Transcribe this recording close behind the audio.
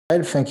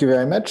Well, thank you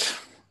very much.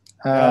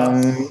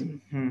 Okay.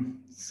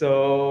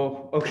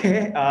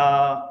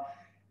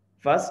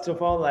 First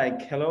of all,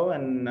 hello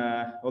and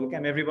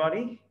welcome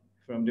everybody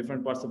from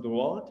different parts of the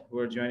world who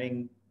are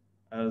joining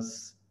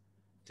us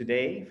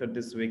today for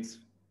this week's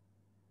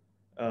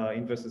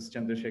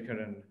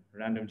Infosys-Chandrasekharan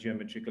Random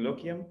Geometry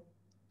Colloquium.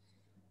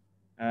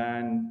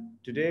 And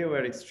today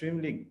we're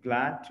extremely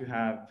glad to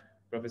have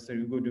Professor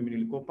Hugo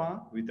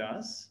Duminil-Copin with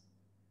us,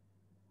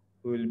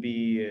 who will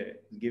be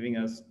giving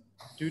us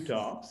two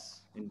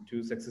talks in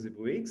 2 successive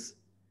weeks.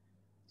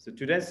 So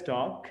today's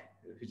talk,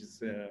 which is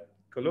a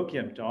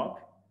colloquium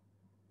talk,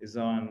 is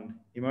on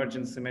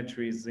emergent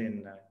symmetries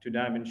in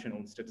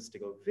two-dimensional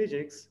statistical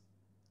physics.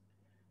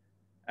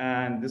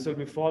 And this will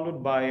be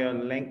followed by a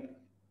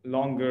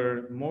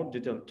longer, more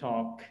detailed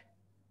talk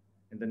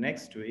in the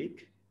next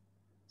week,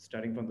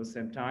 starting from the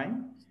same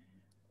time,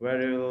 where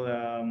he'll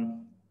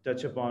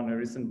touch upon a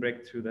recent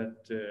breakthrough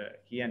that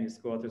he and his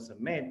co-authors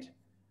have made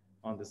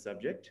on the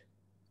subject.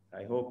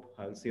 I hope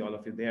I'll see all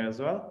of you there as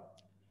well.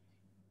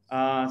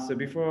 So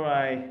before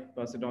I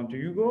pass it on to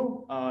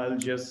Hugo, I'll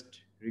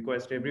just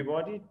request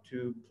everybody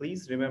to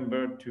please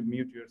remember to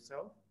mute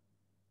yourself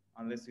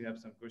unless you have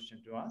some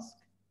question to ask.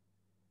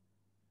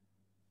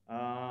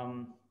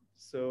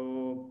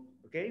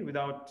 Okay,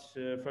 without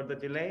further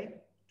delay,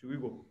 to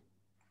Hugo.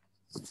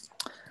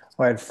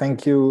 Well,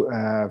 thank you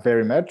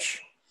very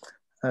much.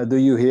 Do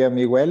you hear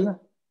me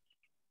well?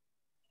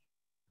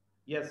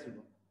 Yes,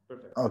 Hugo.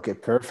 Perfect. Okay,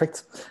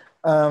 perfect.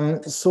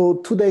 So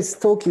today's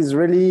talk is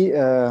really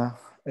a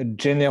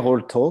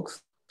general talk.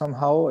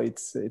 Somehow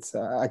it's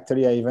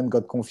actually, I even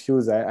got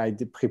confused. I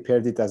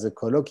prepared it as a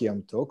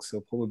colloquium talk,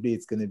 so probably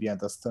it's going to be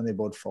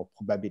understandable for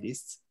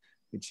probabilists,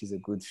 which is a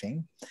good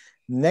thing.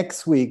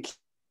 Next week,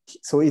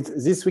 so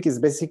this week is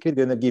basically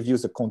going to give you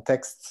the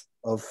context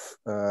of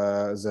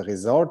the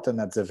result, and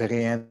at the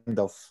very end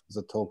of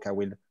the talk, I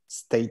will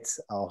state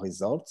our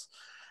results.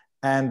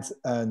 And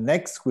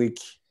next week,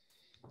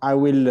 I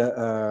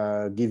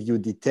will give you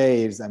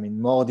details,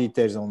 more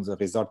details on the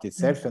result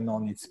itself and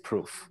on its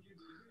proof.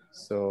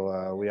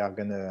 So we are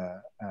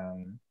gonna,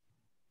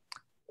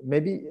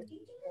 maybe,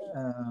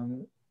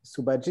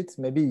 Subhajit,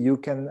 maybe you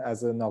can,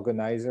 as an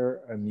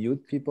organizer,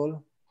 mute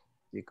people,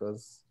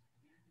 because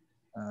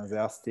there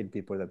are still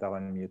people that are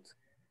on mute.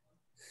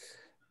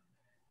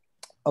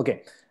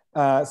 Okay,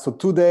 so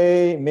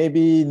today,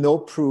 maybe no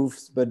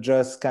proofs, but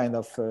just kind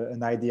of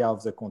an idea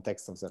of the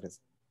context of the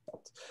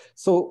result.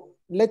 So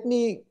let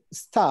me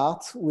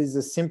start with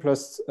the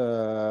simplest,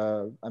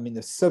 a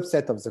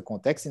subset of the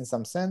context in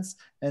some sense,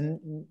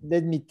 and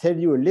let me tell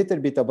you a little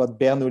bit about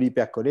Bernoulli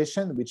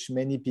percolation, which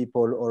many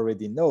people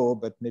already know,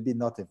 but maybe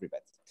not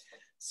everybody.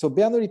 So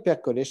Bernoulli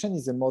percolation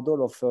is a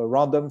model of a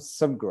random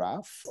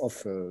subgraph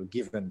of a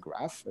given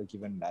graph, a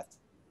given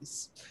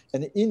lattice.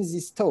 And in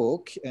this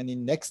talk and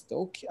in next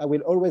talk, I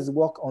will always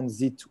work on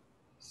Z2.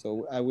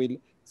 So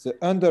the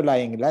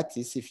underlying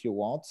lattice, if you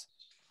want,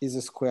 is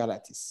a square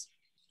lattice.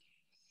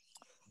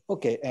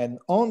 Okay, and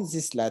on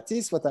this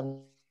lattice, what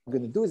I'm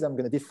going to do is I'm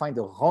going to define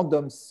the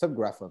random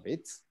subgraph of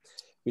it,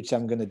 which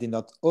I'm going to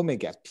denote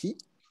omega p.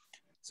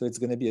 So it's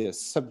going to be a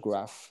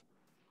subgraph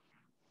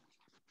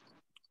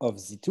of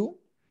Z2,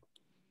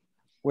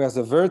 where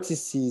the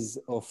vertices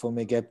of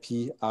omega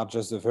p are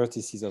just the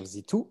vertices of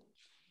Z2,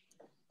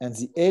 and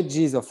the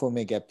edges of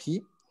omega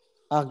p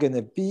are going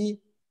to be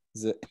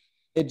the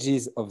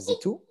edges of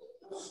Z2.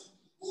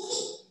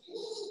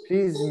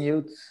 Please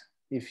mute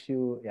if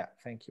you, yeah,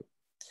 thank you.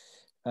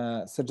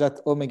 Such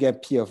that omega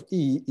p of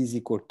E is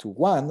equal to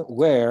 1,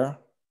 where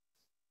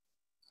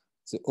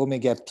the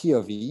omega p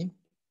of E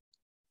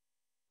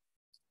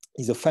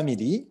is a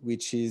family,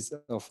 which is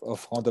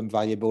of random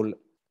variable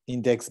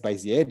indexed by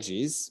the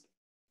edges,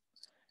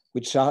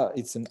 which are,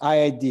 it's an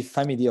IID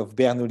family of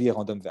Bernoulli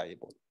random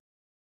variable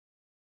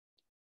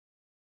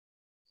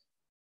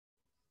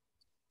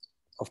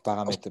of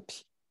parameter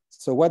p.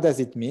 So what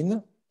does it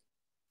mean?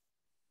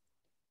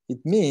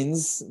 It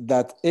means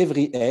that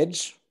every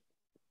edge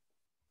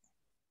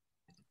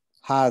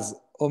has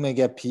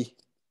omega p,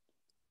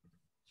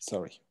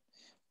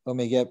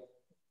 omega,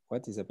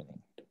 what is happening?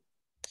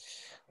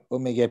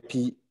 Omega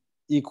p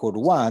equal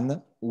 1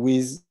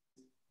 with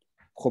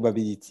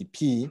probability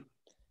p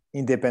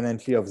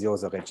independently of the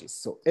other edges.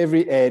 So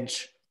every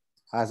edge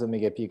has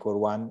omega p equal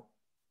 1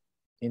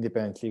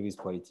 independently with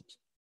probability p.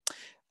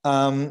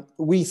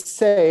 We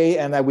say,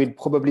 and I will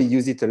probably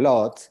use it a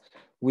lot,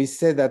 we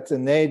say that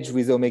an edge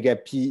with omega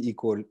p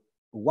equal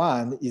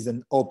 1 is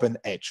an open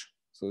edge.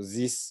 So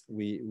this,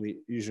 we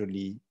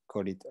usually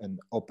call it an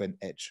open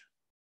edge.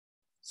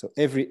 So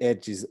every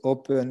edge is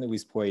open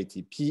with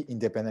probability p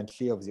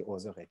independently of the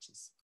other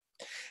edges.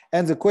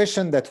 And the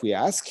question that we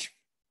ask,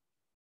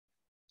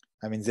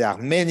 there are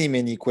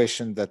many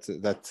questions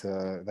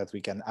that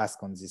we can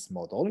ask on this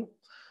model,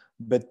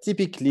 but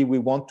typically we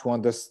want to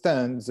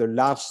understand the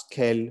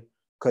large-scale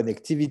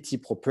connectivity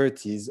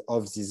properties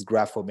of this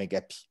graph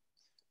omega p.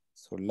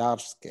 So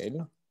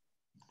large-scale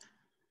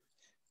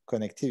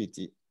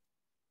connectivity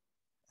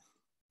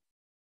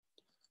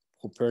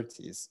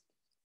properties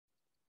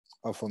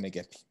of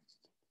omega p.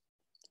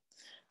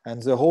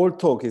 And the whole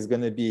talk is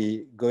going to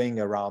be going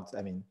around,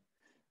 I mean,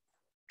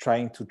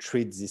 trying to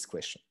treat this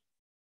question.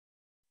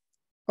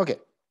 Okay.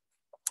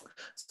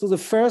 So the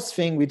first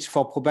thing, which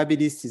for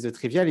probabilists is a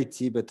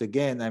triviality, but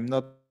again, I'm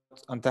not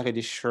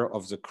entirely sure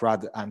of the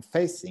crowd I'm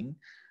facing.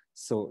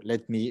 So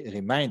let me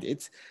remind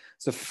it.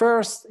 The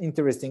first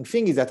interesting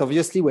thing is that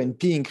obviously when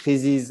P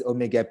increases,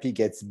 omega P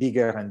gets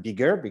bigger and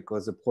bigger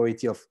because the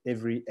probability of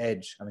every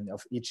edge, I mean,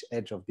 of each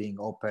edge of being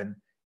open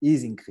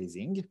is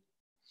increasing.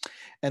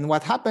 And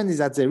what happens is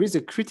that there is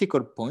a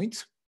critical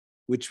point,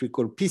 which we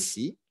call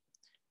PC,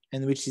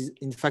 and which is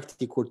in fact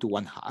equal to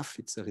 1/2.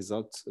 It's a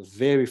result, a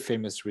very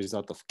famous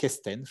result of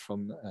Kesten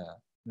from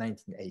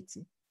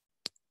 1980,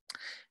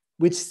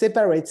 which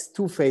separates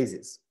two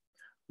phases.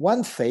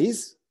 One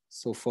phase,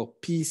 so for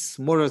P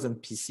smaller than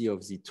PC of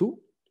Z2,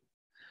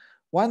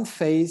 one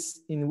phase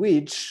in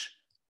which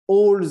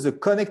all the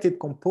connected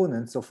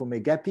components of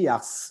omega P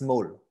are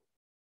small.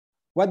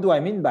 What do I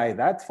mean by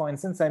that? For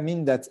instance, I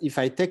mean that if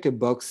I take a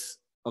box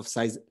of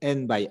size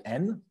n by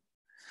n,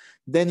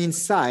 then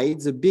inside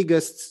the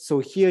biggest, so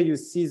here you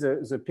see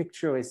the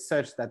picture is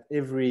such that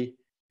every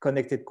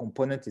connected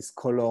component is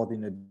colored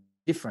in a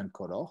different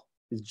color.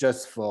 It's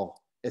just for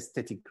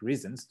aesthetic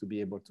reasons to be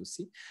able to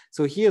see.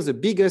 So here the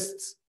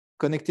biggest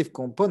connective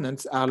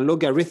components are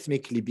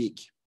logarithmically big.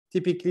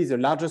 Typically the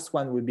largest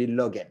one will be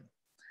log n.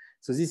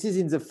 So this is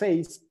in the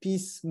phase P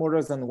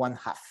smaller than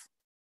 1/2.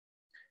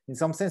 In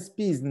some sense,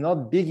 P is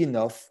not big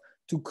enough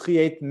to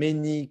create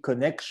many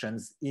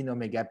connections in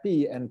omega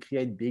P and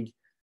create big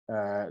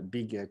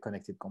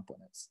connected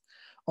components.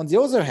 On the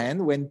other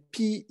hand, when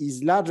P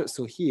is larger,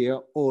 so here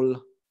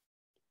all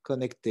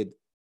connected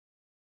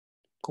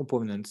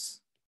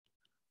components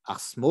are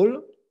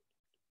small,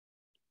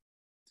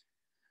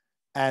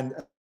 and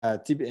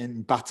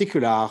in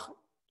particular,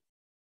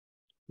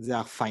 they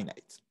are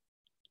finite.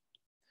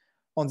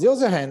 On the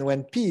other hand,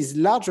 when P is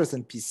larger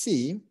than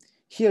PC,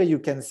 here you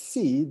can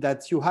see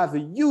that you have a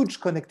huge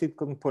connected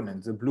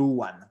component, the blue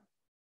one.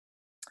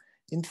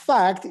 In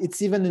fact,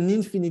 it's even an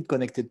infinite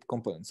connected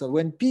component. So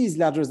when P is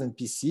larger than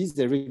PC,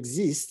 there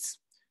exists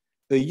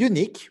a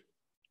unique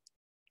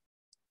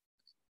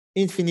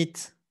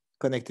infinite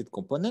connected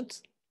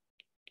component.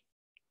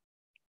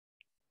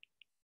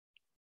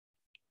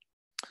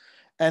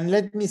 And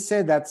let me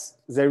say that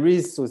there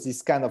is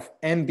this kind of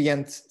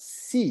ambient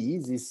C,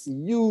 this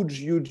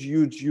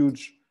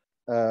huge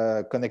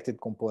connected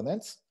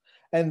components.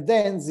 And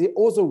then the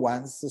other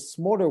ones, the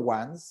smaller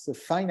ones, the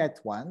finite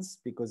ones,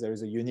 because there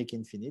is a unique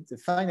infinite, the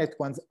finite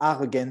ones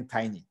are again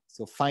tiny.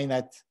 So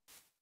finite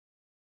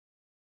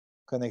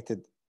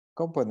connected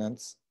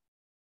components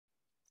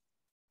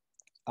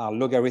are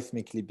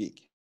logarithmically big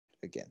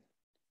again.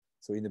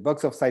 So in a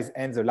box of size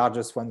n, the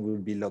largest one will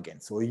be log n.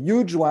 So a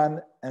huge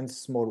one and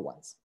small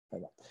ones.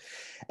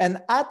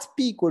 And at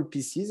P equal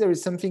PC, there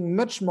is something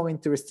much more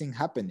interesting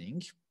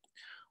happening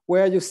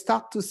where you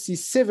start to see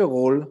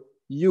several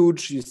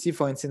huge, you see,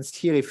 for instance,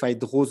 here, if I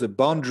draw the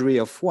boundary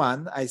of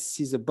one, I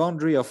see the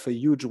boundary of a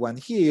huge one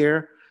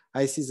here.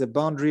 I see the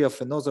boundary of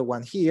another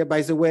one here.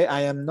 By the way,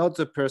 I am not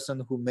the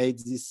person who made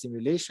this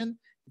simulation.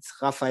 It's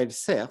Raphael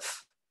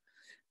Cerf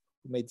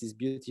who made these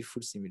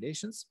beautiful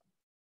simulations.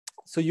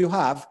 So you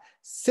have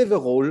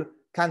several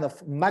kind of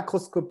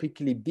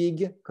macroscopically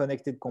big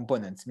connected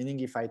components,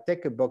 meaning if I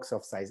take a box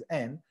of size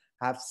n,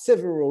 I have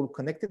several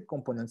connected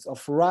components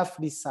of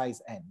roughly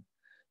size n.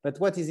 But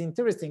what is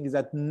interesting is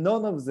that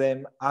none of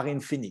them are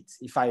infinite.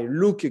 If I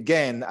look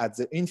again at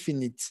the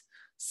infinite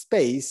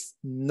space,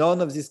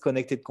 none of these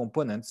connected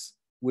components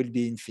will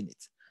be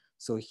infinite.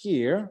 So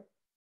here,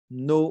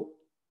 no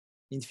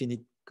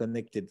infinite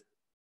connected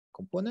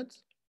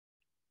components.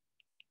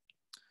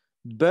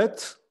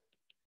 But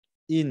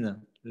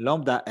in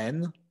lambda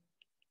n,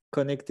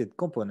 connected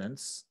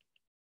components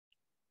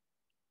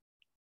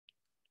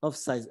of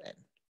size n.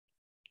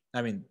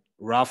 I mean,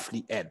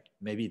 roughly n.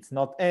 Maybe it's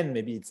not n,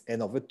 maybe it's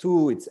n over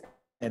 2, it's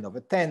n over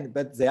 10,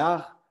 but they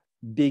are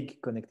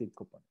big connected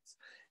components.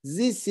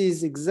 This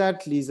is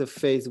exactly the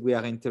phase we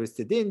are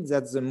interested in.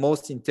 That's the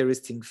most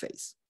interesting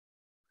phase.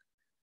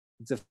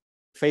 It's a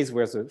phase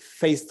where the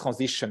phase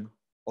transition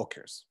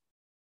occurs.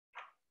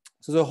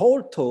 So the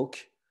whole talk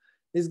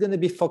is going to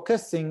be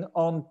focusing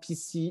on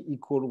PC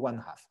equal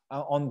 1/2,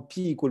 on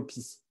P equal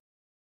PC.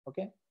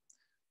 Okay?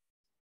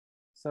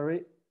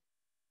 Sorry.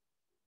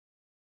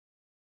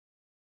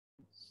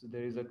 So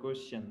there is a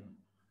question.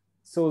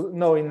 So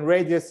no, in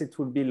radius, it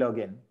will be log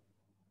n.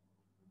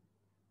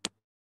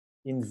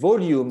 In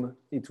volume,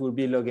 it will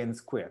be log n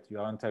squared. You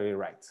are entirely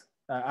right.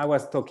 I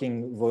was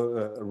talking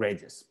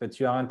radius, but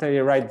you are entirely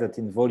right that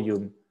in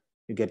volume,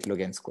 you get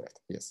log n squared.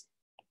 Yes.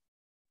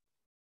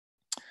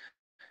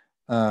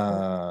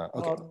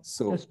 Okay,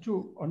 so just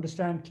to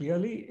understand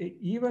clearly,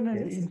 even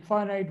in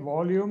infinite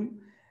volume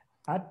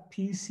at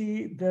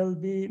PC, there'll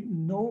be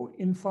no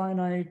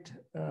infinite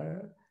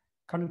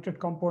connected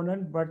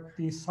component, but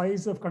the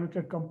size of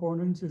connected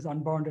components is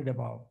unbounded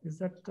above. Is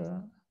that?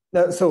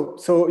 No,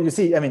 so you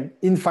see, I mean,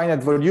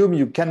 infinite volume,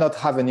 you cannot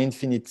have an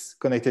infinite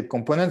connected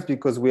component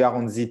because we are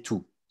on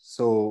Z2.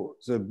 So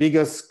the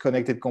biggest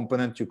connected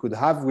component you could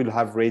have will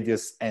have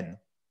radius n,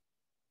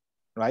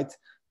 right?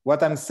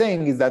 What I'm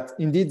saying is that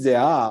indeed there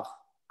are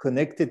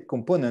connected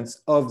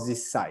components of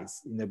this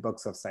size in a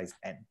box of size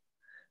n.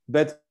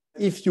 But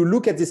if you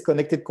look at these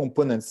connected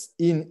components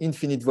in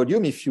infinite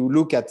volume, if you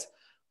look at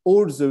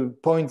all the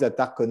points that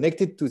are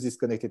connected to this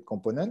connected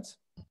component,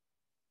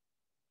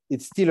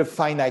 it's still a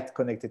finite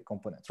connected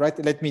component, right?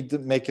 Let me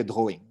make a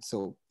drawing.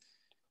 So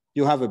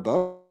you have a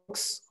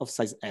box of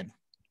size n.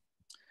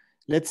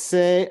 Let's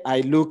say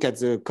I look at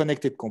the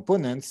connected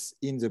components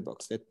in the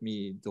box. Let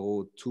me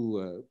draw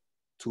two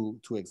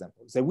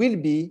examples. There will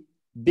be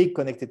big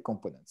connected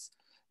components.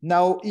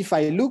 Now, if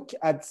I look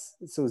at,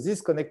 so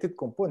these connected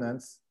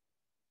components,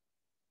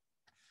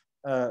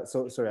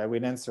 sorry, I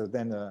will answer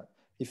then.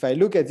 If I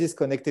look at these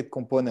connected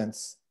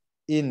components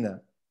in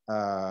the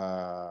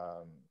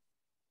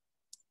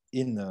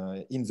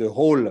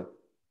whole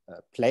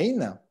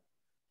plane,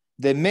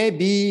 there may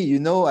be, you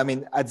know, I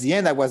mean, at the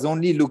end, I was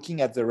only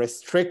looking at the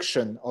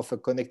restriction of a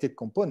connected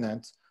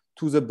component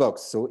to the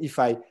box. So if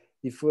I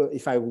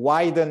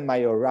widen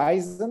my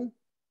horizon,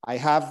 I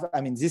have,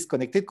 I mean, these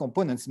connected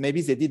components,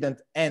 maybe they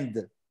didn't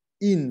end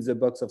in the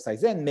box of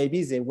size n,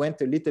 maybe they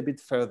went a little bit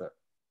further.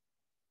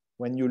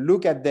 When you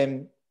look at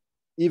them,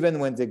 even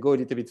when they go a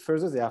little bit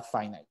further, they are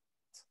finite.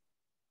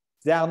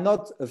 They are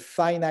not a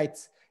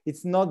finite,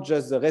 it's not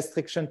just the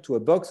restriction to a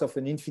box of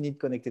an infinite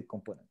connected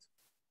component.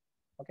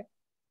 Okay?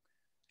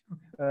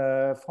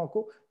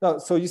 Franco? No,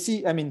 so you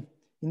see, I mean,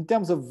 in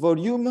terms of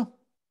volume,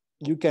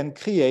 you can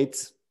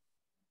create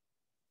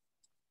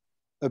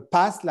a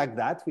path like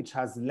that, which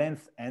has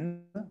length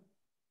n,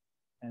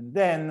 and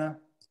then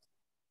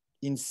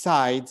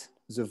inside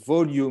the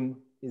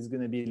volume is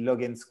going to be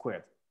log n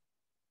squared.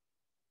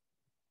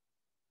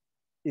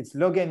 It's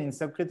log n in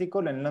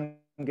subcritical and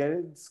log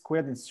n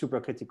squared in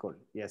supercritical.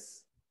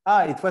 Yes.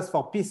 Ah, it was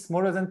for p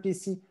smaller than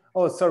pc.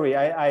 Oh, sorry.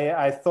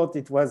 I thought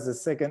it was the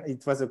second.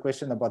 It was a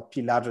question about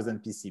p larger than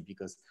pc,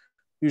 because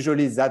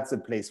usually that's a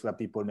place where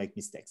people make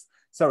mistakes.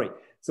 Sorry.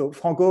 So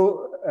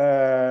Franco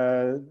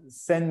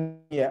sent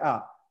me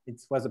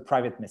it was a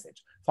private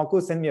message. Franco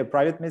sent me a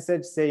private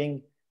message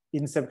saying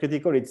in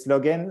subcritical it's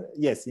log n.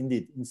 Yes,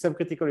 indeed. In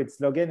subcritical it's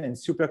log n, and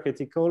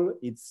supercritical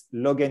it's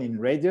log n in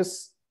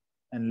radius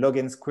and log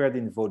n squared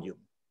in volume.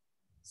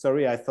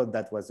 Sorry, I thought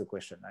that was the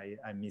question.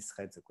 I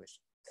misread the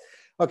question.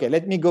 Okay,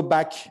 let me go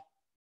back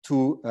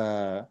to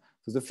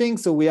the thing.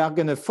 So we are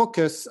going to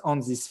focus on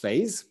this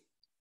phase.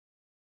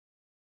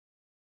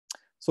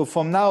 So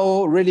from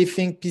now, really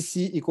think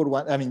PC equal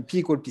 1, I mean, P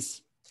equal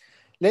PC.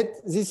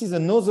 This is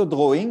another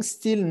drawing,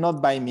 still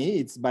not by me,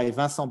 it's by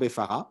Vincent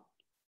Beffara,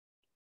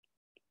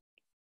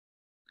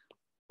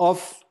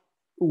 of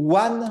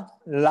one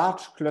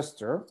large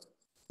cluster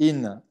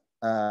in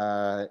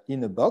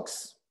a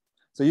box.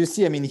 So you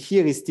see, I mean,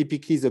 here is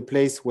typically the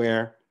place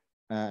where,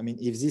 I mean,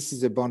 if this is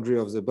the boundary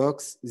of the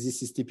box,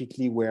 this is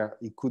typically where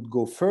it could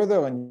go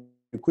further, and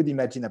you could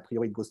imagine a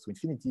priori it goes to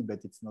infinity,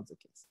 but it's not the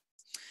case.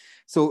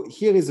 So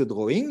here is a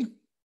drawing.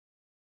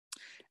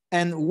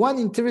 And one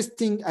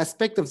interesting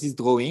aspect of this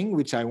drawing,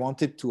 which I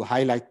wanted to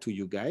highlight to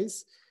you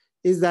guys,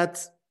 is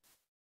that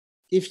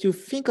if you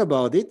think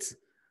about it,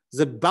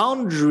 the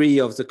boundary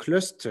of the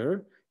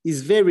cluster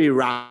is very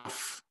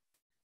rough.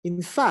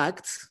 In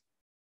fact,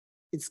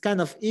 it's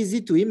kind of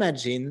easy to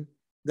imagine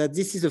that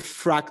this is a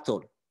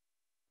fractal.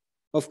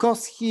 Of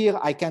course, here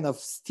I kind of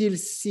still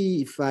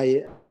see if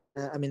I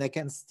mean, I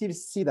can still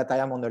see that I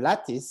am on a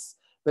lattice,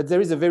 but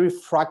there is a very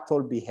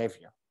fractal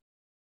behavior.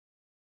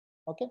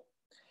 Okay?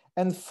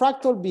 And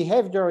fractal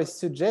behavior is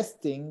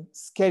suggesting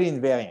scale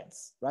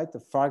invariance, right? The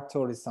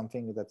fractal is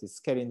something that is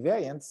scale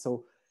invariant.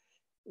 So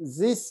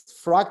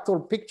this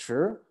fractal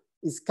picture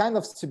is kind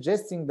of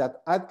suggesting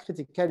that at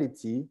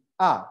criticality,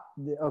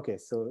 okay,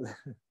 so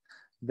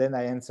then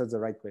I answered the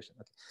right question.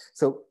 Okay.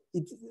 So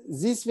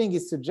this thing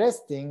is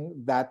suggesting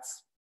that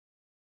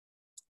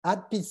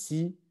at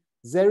PC,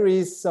 there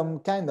is some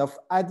kind of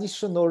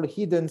additional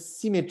hidden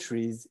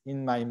symmetries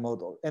in my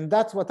model. And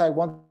that's what I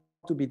want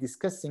to be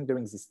discussing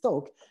during this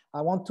talk.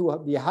 I want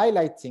to be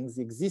highlighting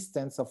the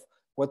existence of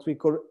what we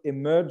call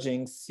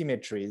emerging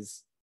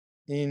symmetries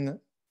in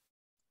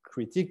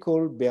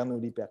critical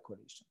Bernoulli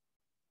percolation.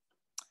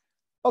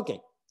 Okay,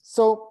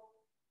 so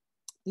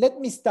let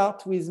me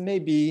start with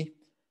maybe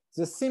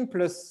the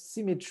simplest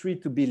symmetry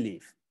to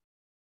believe.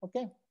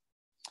 Okay,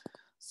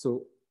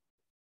 so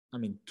I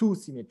mean two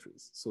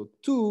symmetries. So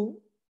two,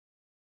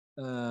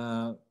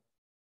 I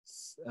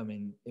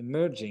mean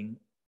emerging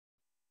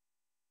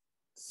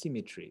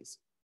symmetries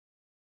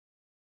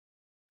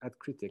at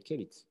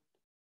criticality.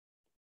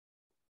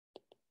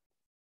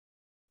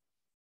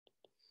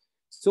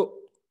 So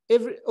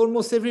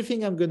almost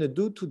everything I'm going to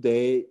do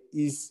today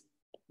is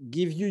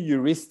give you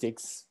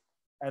heuristics,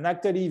 and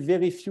actually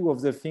very few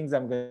of the things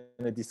I'm going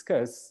to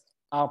discuss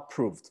are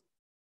proved.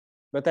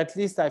 But at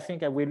least I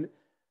think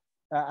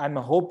I'm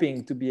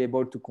hoping to be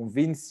able to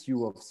convince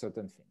you of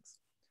certain things.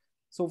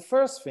 So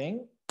first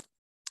thing,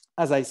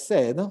 as I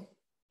said,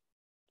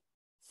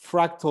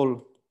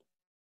 fractal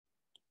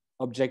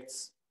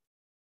objects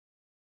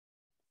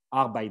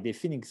are by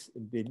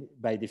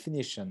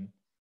definition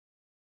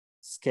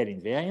scale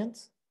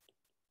invariant.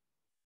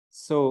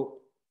 So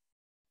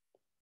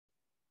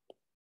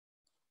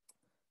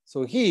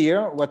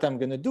here, what I'm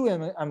going to do,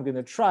 I'm going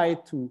to try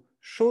to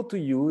show to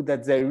you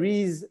that there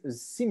is a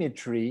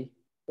symmetry,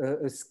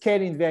 a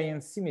scale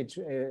invariant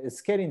symmetry, a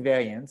scale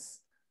invariance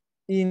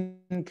in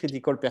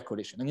critical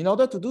percolation. And in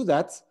order to do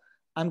that,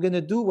 I'm going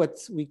to do what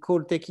we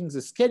call taking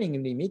the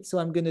scaling limit. So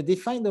I'm going to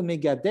define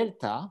omega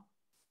delta,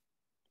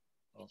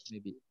 or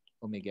maybe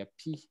omega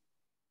p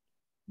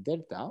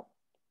delta.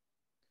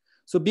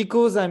 So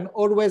because I'm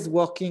always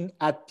working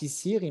at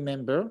PC,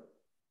 remember,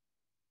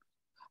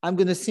 I'm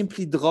going to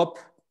simply drop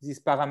this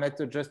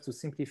parameter just to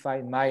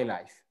simplify my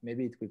life.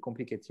 Maybe it will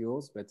complicate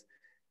yours, but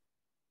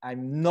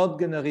I'm not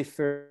going to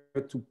refer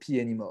to P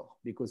anymore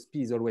because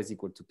P is always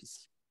equal to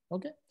PC.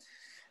 Okay?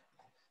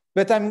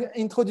 But I'm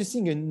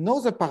introducing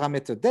another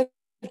parameter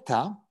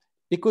delta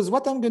because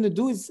what I'm going to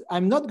do is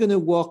I'm not going to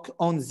work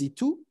on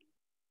Z2.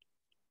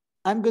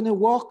 I'm going to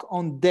work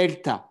on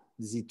delta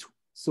Z2.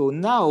 So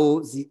now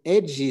the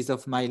edges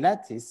of my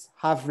lattice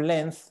have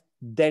length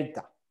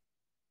delta.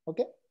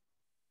 Okay?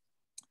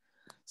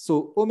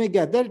 So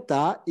omega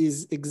delta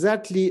is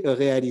exactly a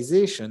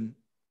realization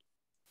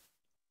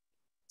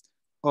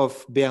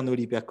of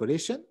Bernoulli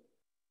percolation.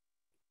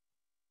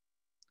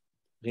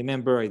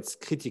 Remember, it's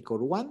critical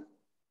one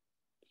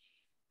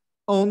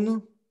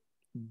on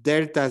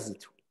delta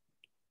Z2.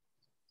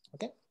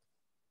 Okay.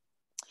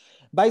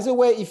 By the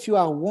way, if you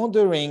are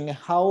wondering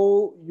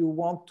how you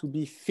want to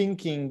be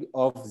thinking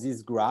of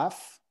this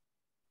graph,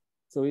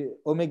 so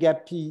omega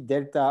p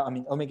delta,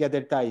 omega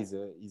delta is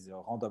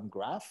a random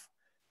graph.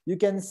 You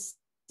can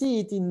see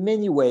it in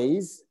many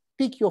ways.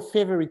 Pick your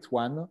favorite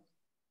one.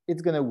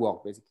 It's going to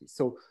work, basically.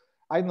 So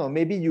I don't know,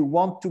 maybe you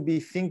want to be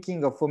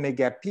thinking of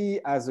omega p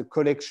as a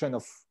collection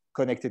of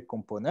connected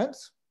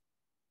components.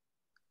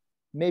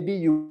 Maybe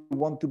you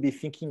want to be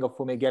thinking of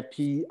omega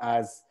p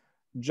as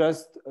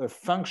just a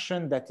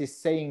function that is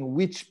saying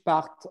which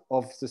part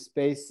of the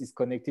space is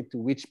connected to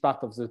which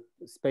part of the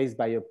space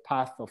by a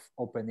path of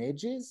open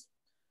edges.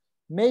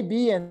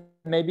 Maybe, and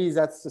maybe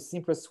that's the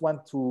simplest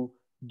one to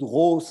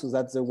draw, so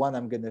that's the one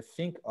I'm going to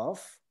think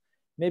of.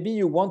 Maybe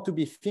you want to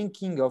be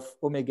thinking of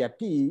omega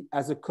p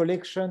as a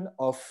collection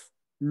of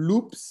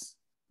loops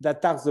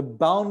that are the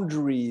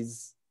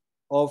boundaries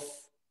of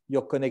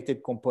your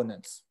connected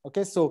components.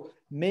 Okay, so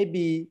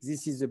maybe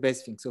this is the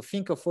best thing. So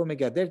think of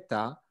omega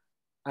delta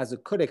as a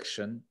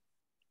collection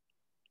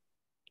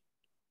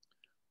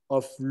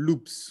of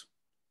loops,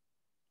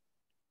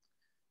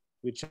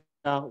 which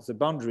are the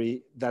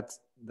boundary that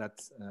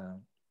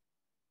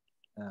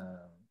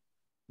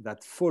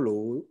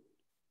follow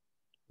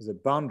the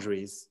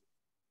boundaries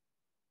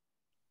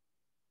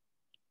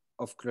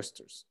of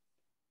clusters,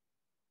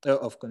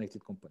 of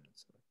connected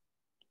components.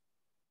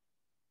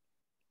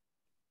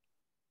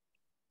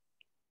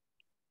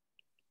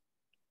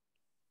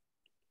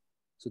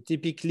 So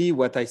typically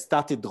what I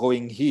started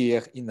drawing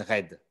here in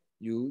red,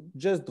 you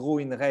just draw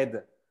in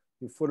red,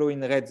 you follow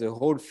in red the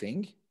whole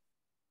thing.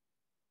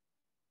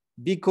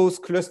 Because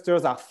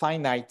clusters are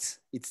finite,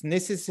 it's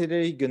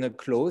necessarily going to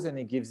close and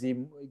it gives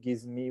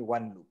me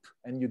one loop.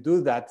 And you do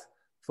that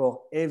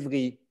for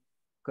every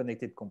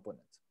connected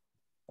component.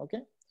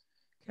 Okay?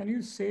 Can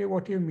you say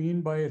what you mean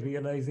by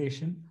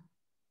realization?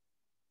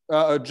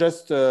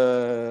 Just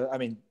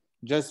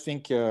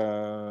think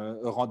a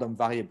random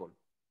variable.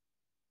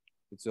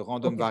 It's a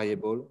random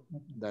variable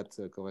that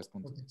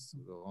corresponds to this,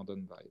 the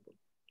random variable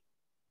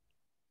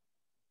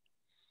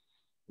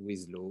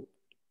with low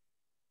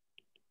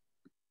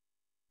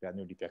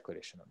Bernoulli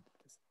percolation on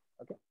this.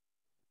 Okay.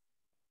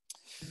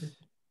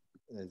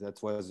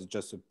 That was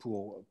just a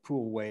poor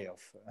way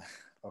of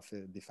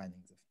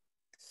defining the thing.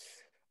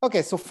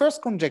 Okay, so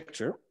first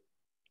conjecture.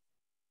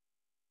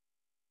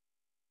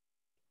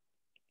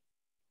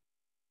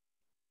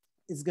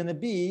 Is going to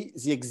be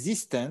the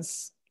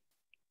existence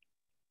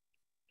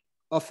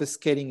of a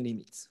scaling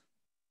limit.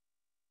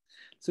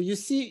 So you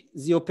see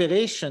the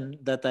operation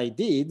that I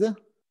did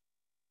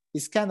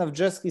is kind of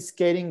just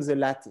rescaling the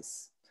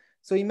lattice.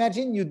 So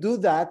imagine you do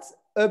that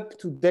up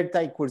to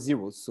delta equals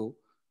 0. So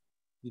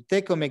you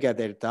take omega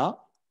delta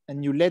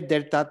and you let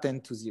delta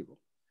tend to 0.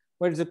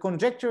 Well, the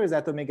conjecture is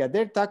that omega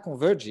delta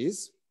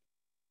converges.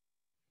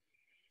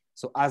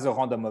 So as a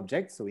random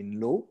object, so in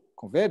low,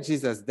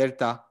 converges as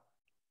delta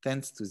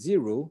tends to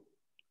 0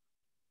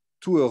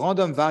 to a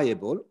random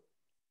variable,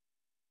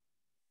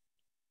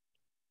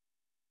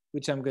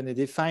 which I'm going to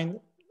define,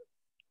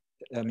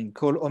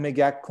 call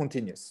omega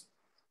continuous.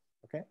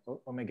 Okay,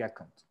 omega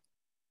count.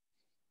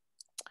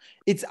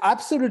 It's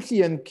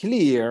absolutely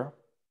unclear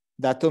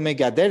that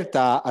omega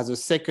delta as a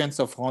sequence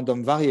of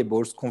random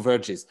variables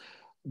converges.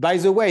 By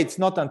the way, it's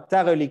not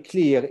entirely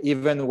clear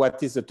even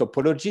what is the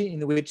topology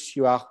in which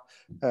you are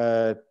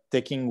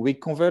taking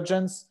weak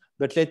convergence,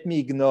 but let me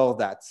ignore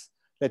that.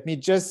 Let me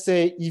just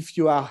say, if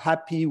you are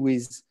happy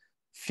with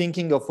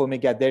thinking of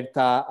omega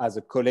delta as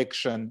a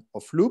collection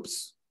of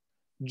loops,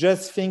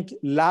 just think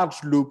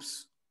large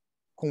loops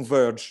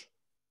converge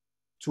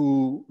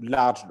to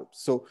large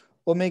loops. So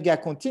omega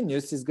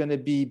continuous is going to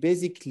be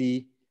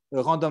basically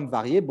a random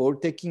variable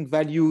taking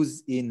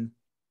values in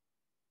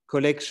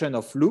collection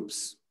of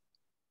loops,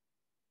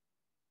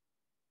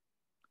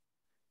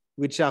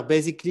 which are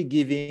basically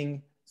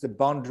giving the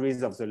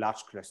boundaries of the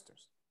large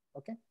clusters.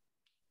 Okay.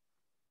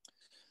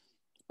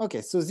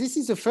 Okay, so this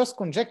is the first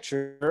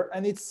conjecture,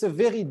 and it's a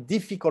very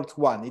difficult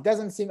one. It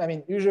doesn't seem, I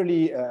mean,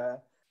 usually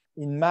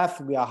in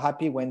math, we are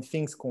happy when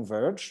things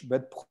converge,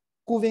 but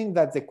proving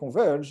that they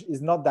converge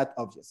is not that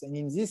obvious. And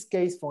in this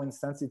case, for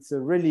instance, it's a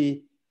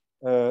really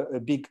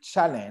a big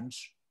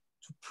challenge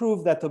to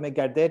prove that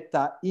omega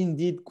delta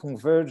indeed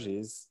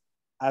converges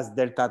as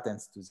delta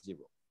tends to 0.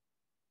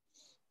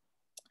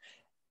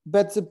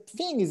 But the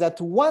thing is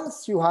that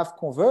once you have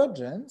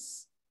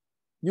convergence,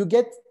 you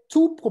get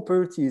two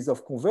properties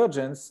of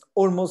convergence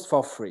almost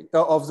for free,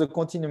 of the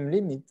continuum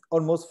limit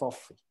almost for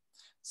free.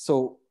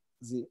 So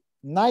the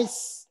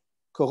nice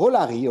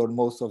corollary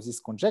almost of this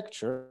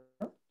conjecture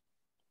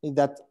is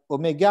that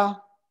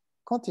omega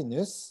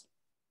continuous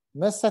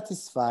must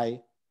satisfy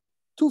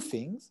two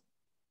things.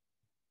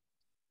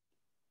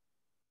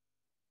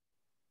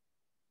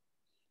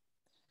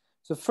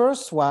 The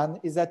first one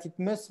is that it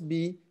must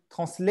be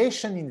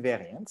translation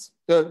invariant.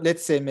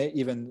 Let's say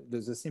even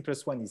the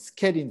simplest one is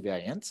scale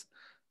invariant.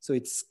 So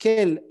it's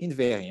scale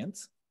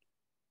invariant,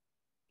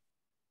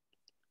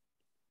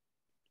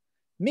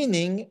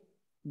 meaning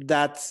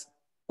that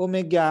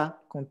omega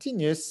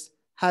continuous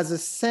has the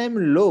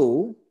same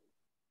law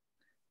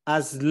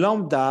as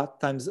lambda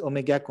times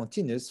omega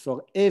continuous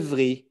for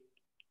every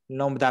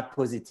lambda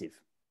positive.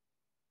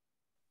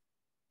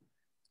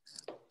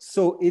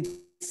 So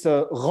it's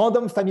a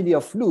random family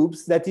of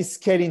loops that is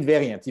scale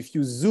invariant. If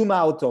you zoom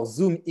out or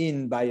zoom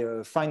in by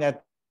a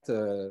finite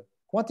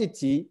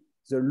quantity,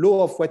 the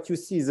law of what you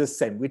see is the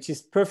same, which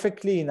is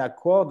perfectly in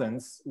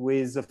accordance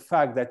with the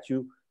fact that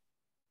you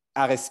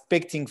are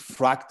expecting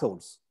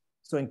fractals.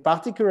 So in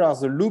particular,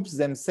 the loops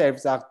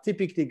themselves are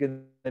typically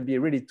going to be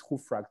really true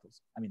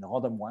fractals. I mean,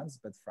 random ones,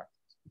 but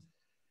fractals.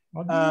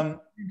 Are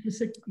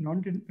they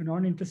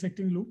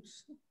non-intersecting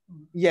loops?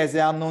 Yes, they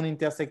are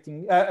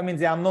non-intersecting. I mean,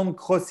 they are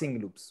non-crossing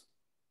loops.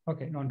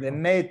 Okay, they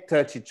may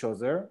touch each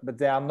other, but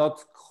they are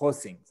not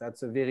crossing.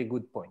 That's a very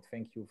good point.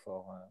 Thank you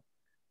for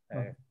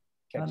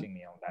catching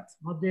me on that.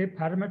 Are they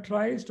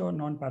parameterized or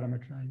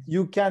non-parameterized?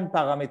 You can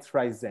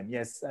parameterize them.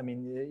 Yes, I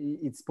mean,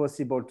 it's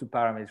possible to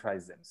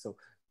parameterize them. So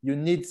you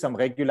need some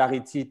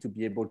regularity to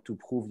be able to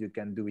prove you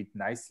can do it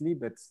nicely,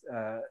 but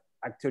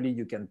actually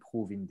you can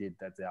prove indeed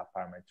that they are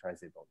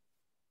parameterizable.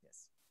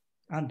 Yes.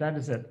 And that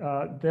is it.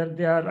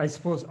 They are, I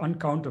suppose,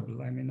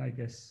 uncountable. I mean, I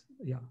guess,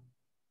 yeah.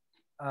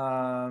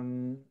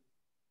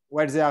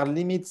 Well, there are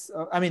limits.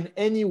 I mean,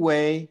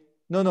 anyway,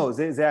 no,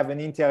 they have an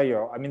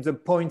interior. I mean, the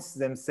points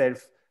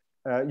themselves,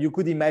 you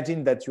could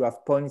imagine that you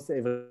have points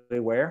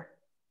everywhere,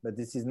 but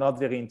this is not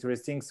very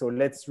interesting. So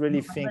let's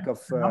really think of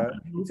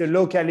it's a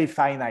locally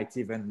finite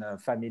even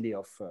family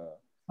of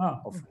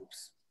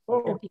loops.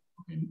 Okay.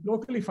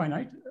 Locally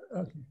finite.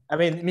 Okay. I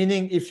mean,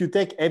 meaning if you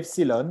take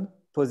epsilon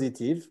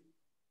positive,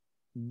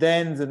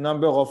 then the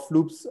number of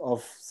loops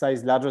of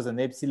size larger than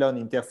epsilon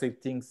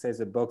intersecting, say,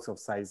 a box of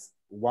size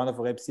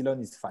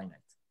 1/epsilon is finite.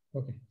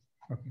 Okay.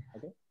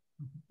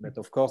 But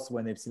of course,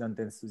 when epsilon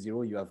tends to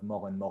 0, you have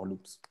more and more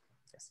loops.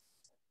 Yes.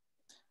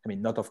 I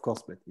mean, not of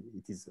course, but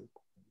it is the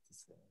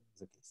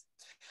case.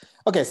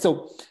 Okay,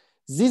 so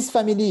this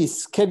family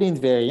is scale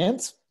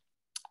invariant.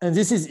 And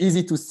this is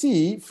easy to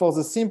see for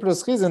the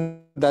simplest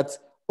reason that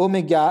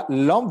omega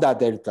lambda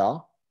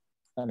delta,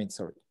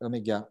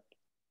 omega,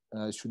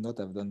 I should not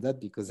have done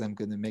that because I'm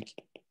going to make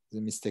the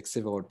mistake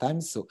several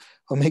times. So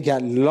omega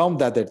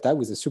lambda delta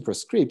with a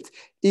superscript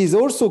is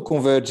also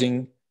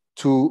converging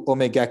to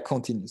omega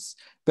continuous.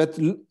 But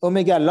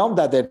omega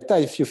lambda delta,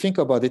 if you think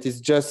about it,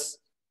 is just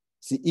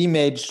the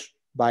image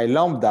by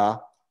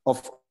lambda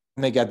of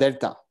omega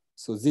delta.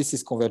 So this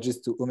is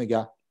converges to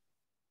omega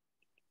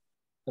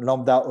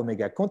lambda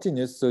omega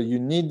continuous. So you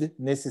need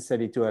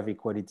necessarily to have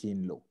equality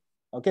in law.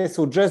 Okay,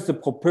 so just the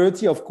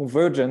property of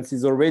convergence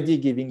is already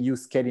giving you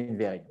scale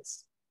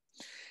invariance.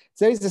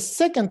 There is a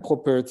second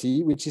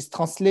property, which is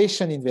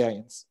translation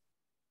invariance.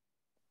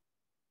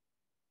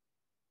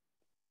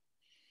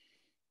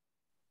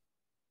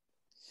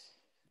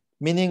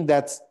 Meaning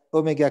that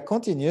omega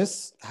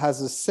continuous has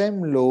the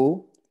same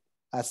law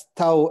as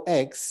tau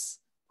x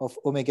of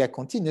omega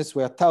continuous,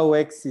 where tau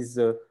x is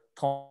the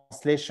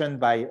translation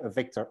by a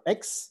vector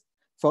x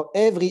for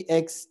every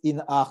x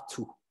in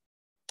R2.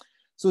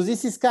 So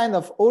this is kind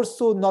of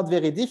also not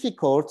very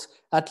difficult.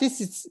 At least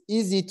it's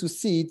easy to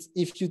see it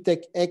if you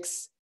take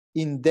x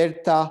in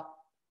delta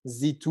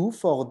z2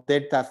 for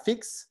delta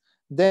fixed.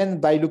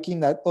 Then by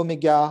looking at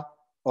omega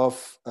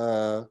of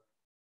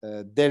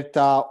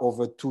delta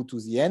over 2 to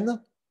the n,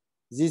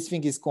 this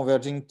thing is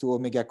converging to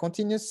omega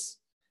continuous.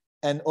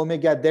 And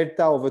omega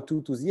delta over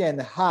 2 to the n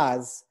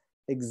has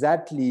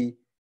exactly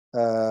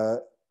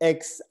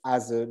x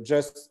as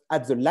just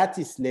at the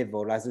lattice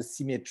level as a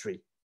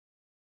symmetry.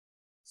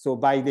 So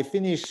by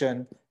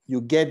definition, you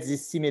get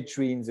this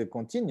symmetry in the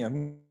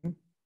continuum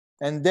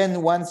And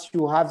then once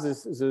you have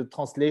the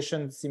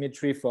translation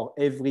symmetry for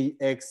every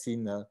x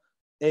in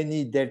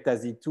any delta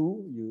Z2,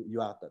 you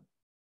are done.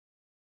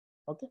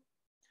 Okay?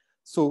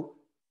 So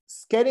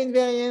scale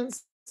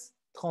invariance,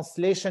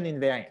 translation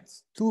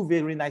invariance, two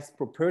very nice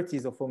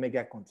properties of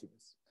omega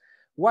continuous.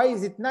 Why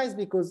is it nice?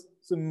 Because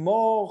the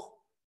more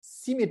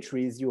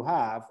symmetries you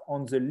have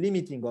on the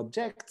limiting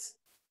objects,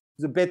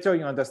 the better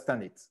you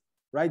understand it,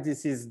 right?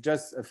 This is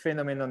just a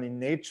phenomenon in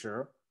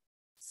nature.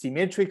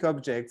 Symmetric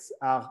objects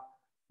are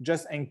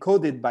just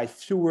encoded by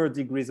fewer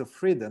degrees of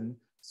freedom,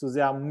 so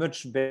they are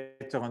much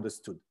better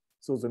understood.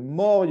 So the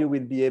more you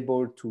will be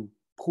able to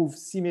prove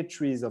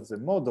symmetries of the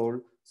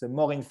model, the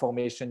more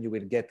information you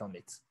will get on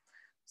it.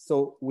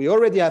 So we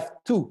already have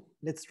two.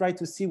 Let's try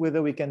to see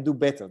whether we can do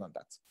better than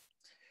that.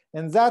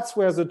 And that's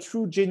where the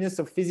true genius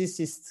of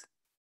physicists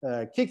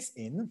kicks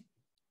in,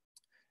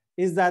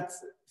 is that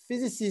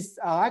physicists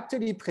are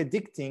actually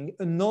predicting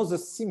another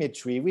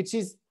symmetry, which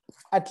is,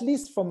 at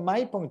least from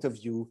my point of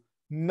view,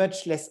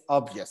 much less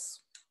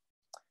obvious.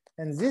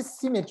 And this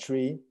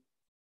symmetry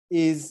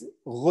is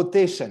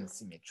rotation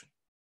symmetry.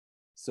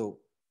 So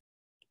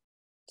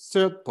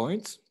third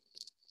point,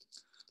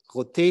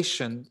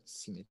 rotation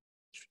symmetry.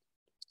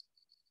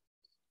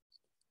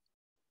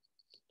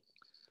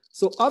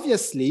 So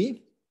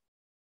obviously,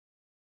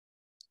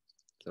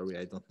 sorry,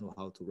 I don't know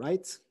how to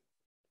write.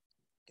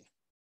 Okay.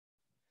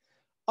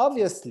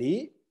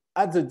 Obviously,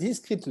 at the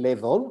discrete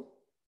level,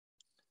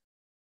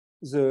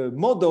 the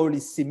model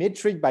is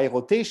symmetric by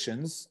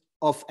rotations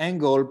of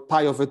angle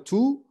pi over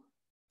 2,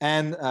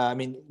 and I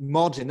mean,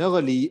 more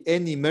generally,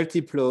 any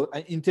multiple,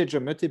 an integer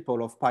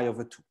multiple of pi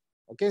over 2.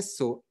 Okay,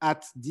 so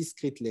at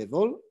discrete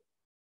level,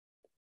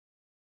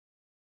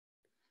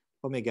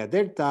 omega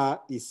delta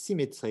is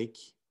symmetric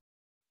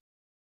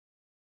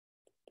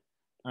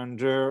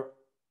under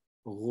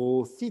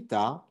rho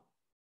theta,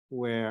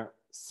 where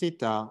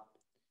theta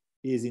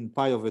is in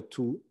pi over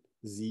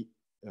 2z,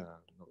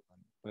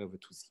 pi over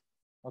 2z.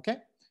 Okay?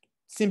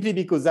 Simply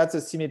because that's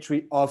a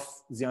symmetry of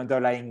the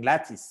underlying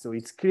lattice. So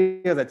it's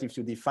clear that if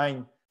you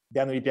define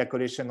Bernoulli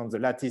percolation on the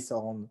lattice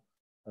or on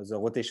the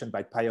rotation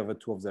by pi over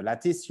 2 of the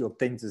lattice, you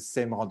obtain the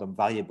same random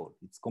variable.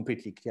 It's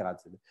completely clear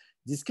at the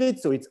discrete.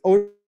 So it's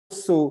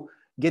also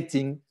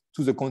getting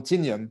to the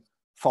continuum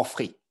for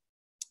free.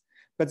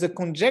 But the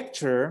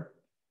conjecture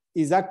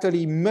is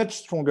actually much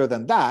stronger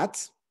than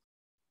that.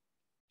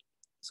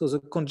 So the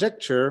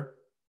conjecture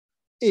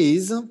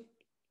is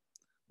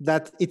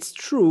that it's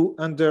true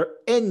under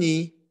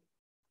any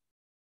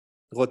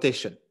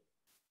rotation.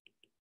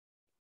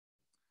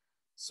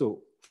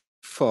 So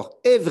for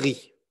every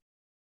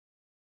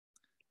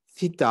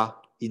theta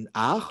in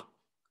R,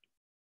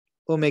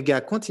 omega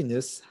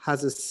continuous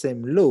has the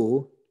same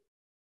law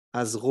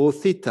as rho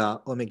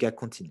theta omega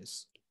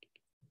continuous.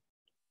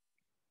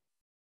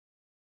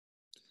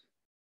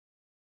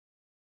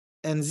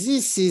 And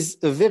this is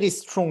a very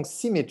strong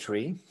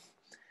symmetry,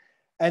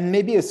 and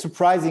maybe a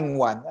surprising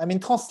one. I mean,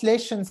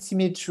 translation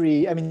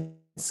symmetry, I mean,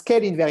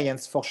 scale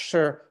invariance for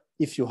sure.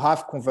 If you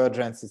have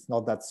convergence, it's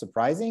not that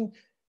surprising.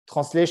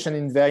 Translation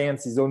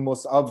invariance is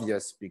almost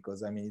obvious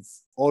because, I mean,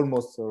 it's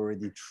almost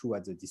already true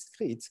at the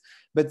discrete.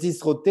 But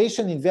this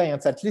rotation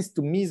invariance, at least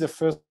to me, the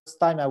first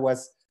time I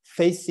was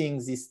facing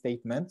this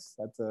statement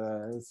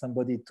that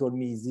somebody told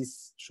me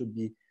this should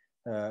be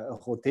a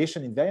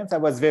rotation invariance, I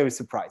was very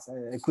surprised.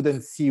 I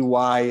couldn't see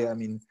why, I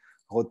mean,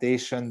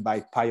 rotation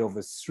by pi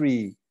over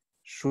 3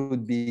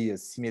 should be a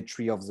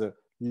symmetry of the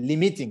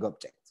limiting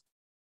object.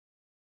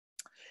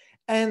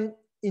 And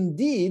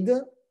indeed,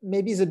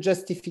 maybe the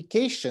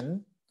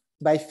justification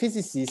by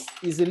physicists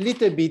is a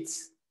little bit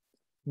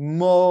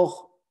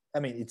more, I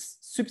mean, it's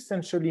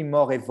substantially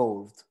more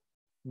evolved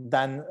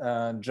than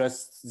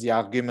just the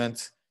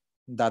argument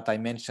that I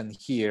mentioned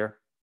here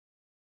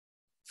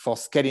for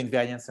scale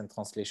invariance and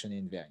translation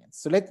invariance.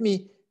 So let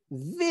me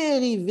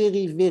very,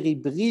 very, very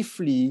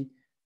briefly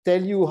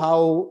tell you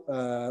how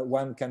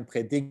one can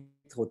predict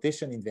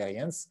rotation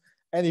invariance.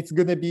 And it's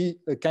going to be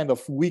a kind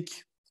of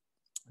weak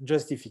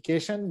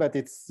justification, but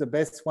it's the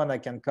best one I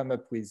can come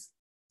up with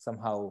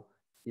somehow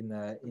in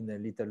a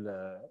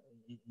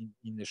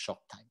short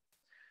time.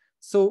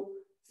 So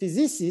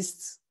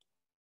physicists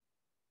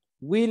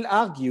will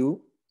argue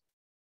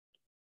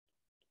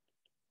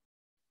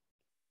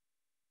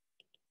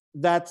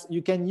that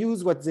you can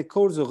use what they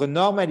call the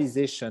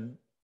renormalization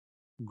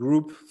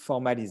group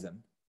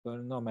formalism.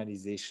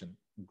 Renormalization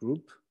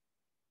group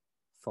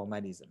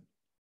formalism,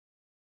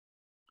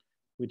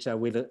 which I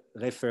will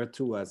refer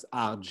to as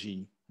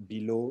RG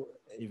below,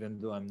 even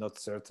though I'm not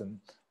certain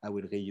I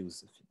will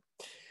reuse it.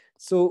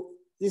 So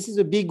this is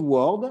a big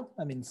word.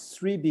 I mean,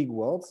 3 big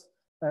words.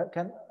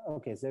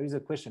 Okay, there is a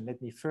question.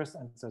 Let me first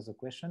answer the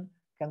question.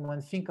 Can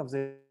one think of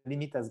the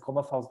limit as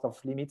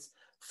Gromov-Hausdorff limits?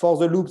 For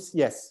the loops,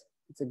 yes,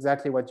 it's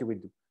exactly what you will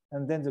do.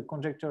 And then the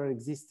conjectural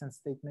existence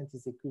statement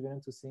is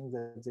equivalent to saying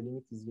that the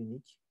limit is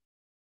unique.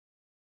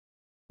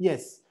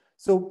 Yes,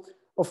 so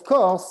of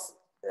course,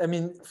 I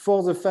mean,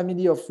 for the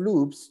family of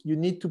loops, you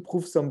need to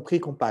prove some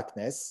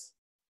pre-compactness.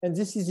 And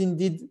this is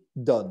indeed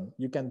done.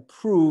 You can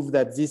prove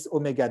that this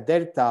omega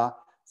delta,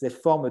 they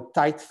form a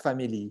tight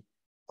family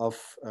of,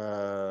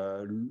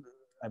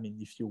 I mean,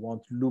 if you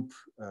want loop,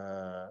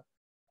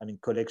 I mean,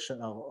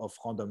 collection of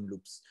random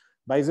loops.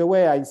 By the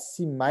way, I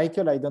see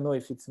Michael, I don't know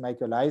if it's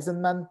Michael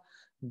Eisenman,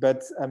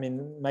 but I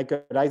mean,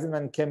 Michael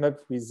Eisenman came up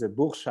with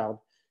Burchard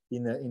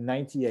in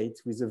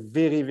 98 with a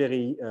very,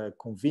 very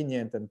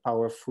convenient and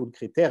powerful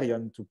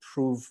criterion to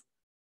prove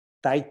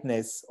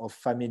tightness of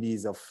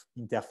families of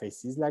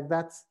interfaces like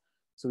that.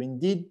 So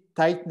indeed,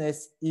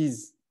 tightness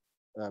is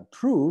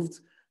proved.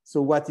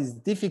 So what is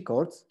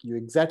difficult, you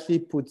exactly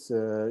put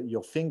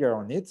your finger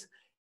on it,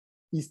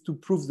 is to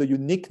prove the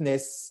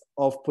uniqueness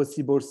of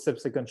possible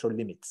subsequential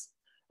limits.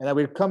 And I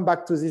will come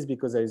back to this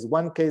because there is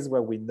one case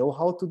where we know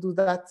how to do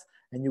that,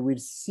 and you will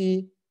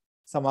see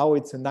somehow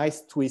it's a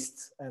nice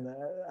twist. And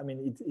I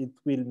mean, it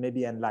will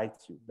maybe enlighten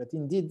you. But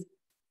indeed,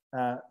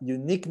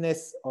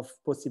 uniqueness of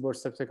possible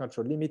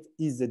subsequential limit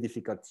is the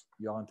difficulty.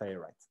 You're entirely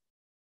right.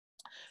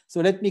 So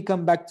let me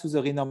come back to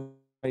the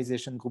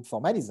renormalization group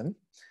formalism.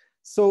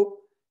 So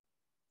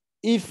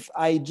if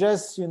I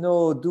just, you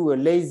know, do a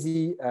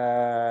lazy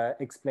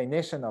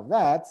explanation of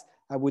that,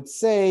 I would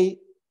say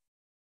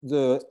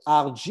the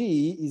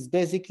RG is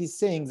basically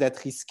saying that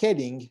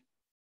rescaling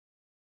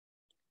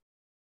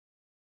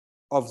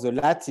of the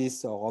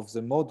lattice or of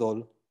the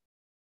model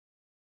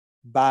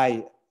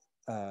by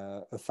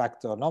a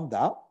factor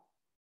lambda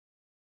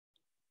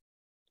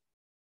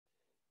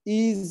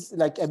is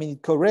like, I mean,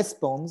 it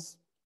corresponds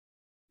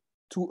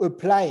to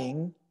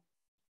applying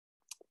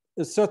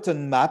a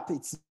certain map.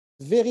 It's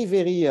very,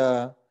 very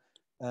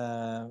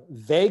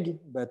vague,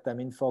 but I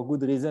mean, for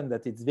good reason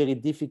that it's very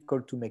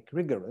difficult to make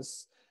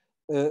rigorous.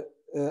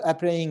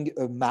 Applying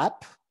a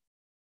map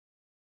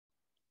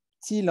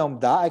T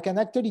lambda, I can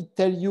actually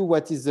tell you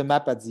what is the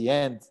map at the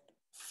end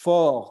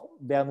for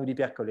Bernoulli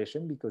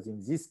percolation, because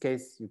in this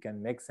case, you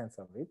can make sense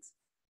of it.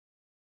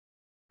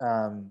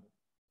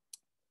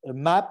 A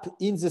map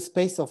in the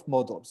space of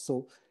models.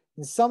 So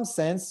in some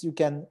sense, you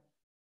can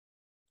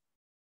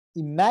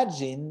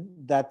imagine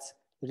that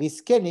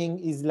rescaling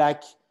is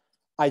like,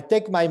 I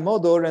take my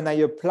model and I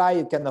apply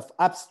a kind of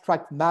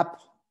abstract map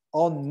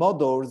on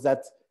models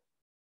that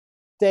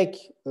take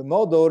a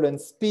model and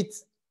spit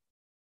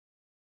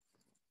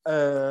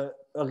a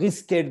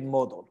rescaled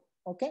model,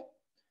 okay?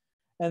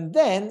 And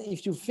then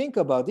if you think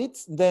about it,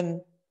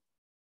 then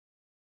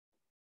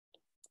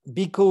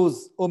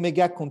because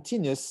omega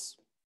continuous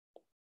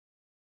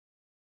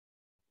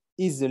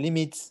is the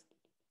limit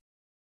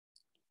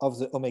of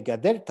the omega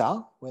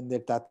delta when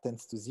delta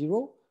tends to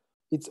 0,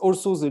 it's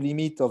also the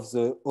limit of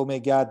the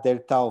omega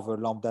delta over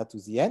lambda to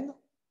the n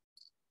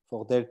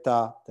for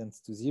delta tends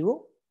to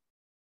 0.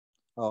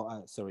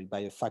 Oh, sorry, by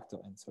a factor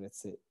n. So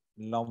let's say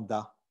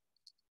lambda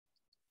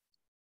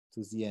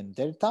to the n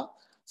delta.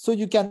 So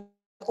you can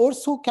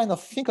also kind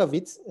of think of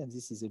it, and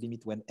this is a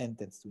limit when n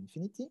tends to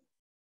infinity.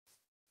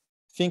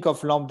 Think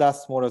of lambda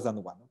smaller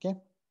than 1, okay?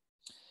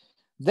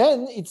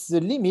 Then it's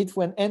the limit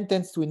when n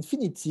tends to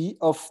infinity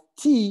of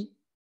t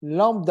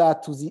lambda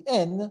to the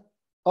n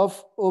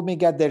of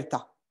omega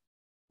delta.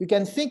 You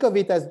can think of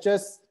it as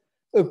just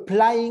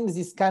applying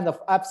this kind of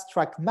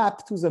abstract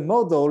map to the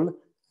model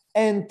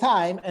n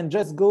time and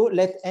just go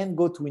let n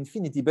go to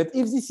infinity. But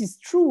if this is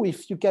true,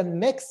 if you can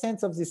make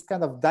sense of this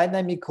kind of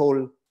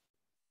dynamical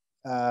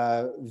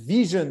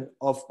vision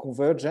of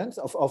convergence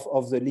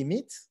of the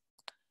limit,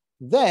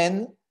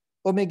 then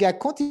omega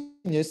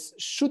continuous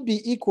should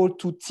be equal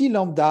to t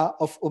lambda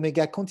of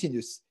omega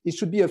continuous. It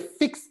should be a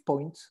fixed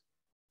point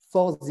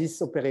for this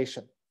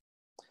operation.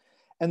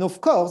 And of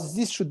course,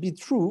 this should be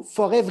true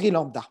for every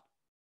lambda.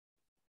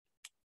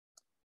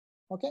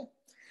 Okay,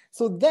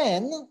 so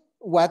then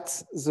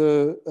what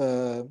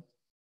the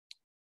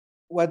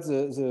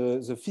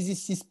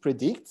physicists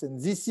predict, and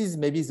this is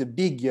maybe the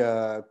big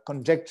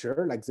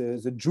conjecture, like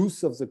the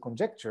juice of the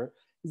conjecture,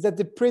 is that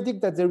they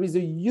predict that there is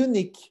a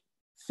unique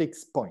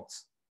fixed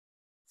point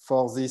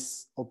for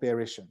these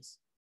operations,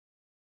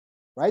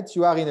 right?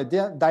 You are in a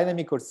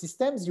dynamical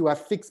systems, you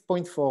have fixed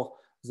point for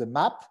the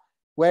map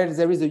where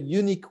there is a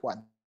unique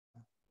one.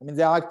 I mean,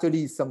 there are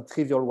actually some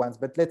trivial ones,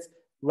 but let's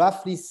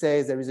roughly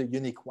say there is a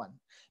unique one.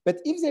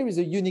 But if there is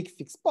a unique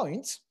fixed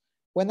point,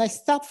 when I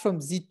start from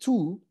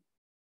Z2,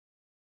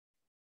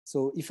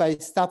 so if I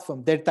start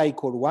from delta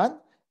equal 1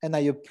 and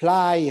I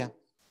apply,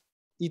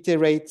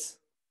 iterate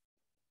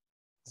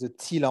the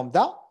T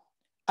lambda,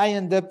 I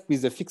end up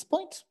with a fixed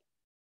point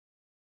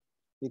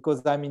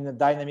because I'm in a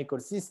dynamical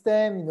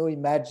system. You know,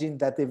 imagine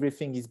that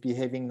everything is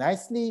behaving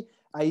nicely.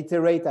 I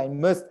iterate, I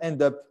must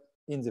end up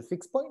in the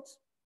fixed point.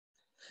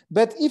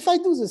 But if I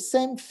do the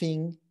same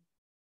thing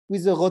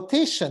with the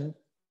rotation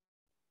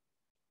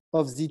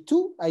of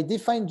Z2, I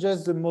define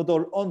just the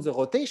model on the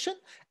rotation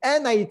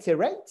and I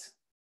iterate.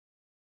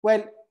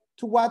 Well,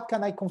 to what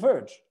can I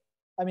converge?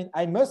 I mean,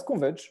 I must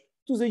converge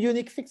to the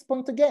unique fixed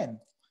point again.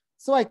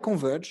 So I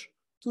converge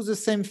to the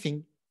same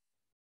thing.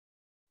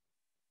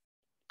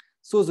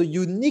 So the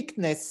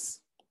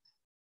uniqueness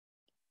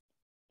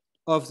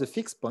of the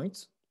fixed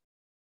point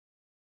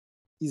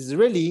is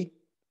really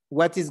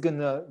what is going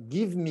to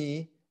give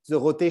me the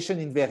rotation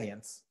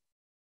invariance.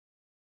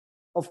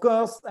 Of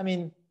course, I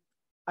mean,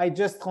 I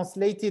just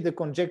translated the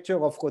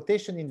conjecture of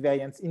rotation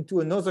invariance into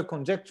another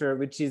conjecture,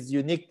 which is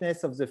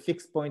uniqueness of the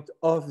fixed point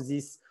of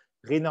this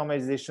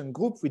renormalization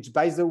group, which,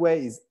 by the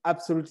way, is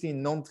absolutely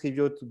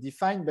non-trivial to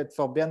define. But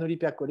for Bernoulli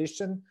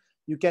percolation,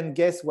 you can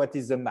guess what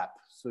is the map.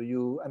 So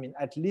I mean,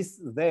 at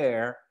least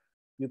there,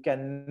 you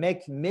can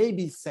make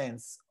maybe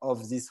sense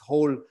of this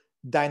whole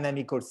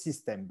dynamical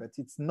system, but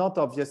it's not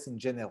obvious in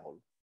general.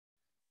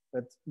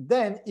 But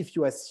then if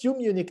you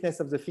assume uniqueness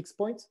of the fixed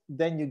point,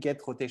 then you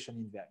get rotation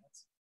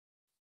invariance.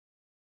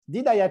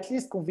 Did I at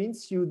least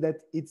convince you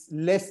that it's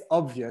less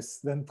obvious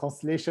than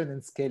translation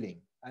and scaling?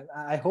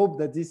 I hope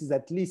that this is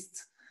at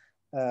least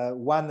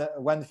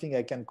one thing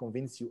I can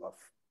convince you of.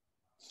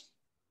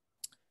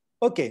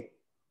 Okay,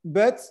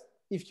 but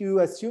if you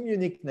assume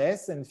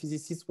uniqueness, and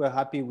physicists were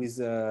happy with,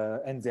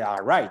 and they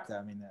are right,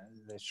 I mean,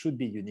 there should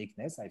be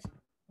uniqueness, I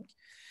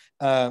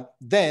think,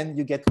 then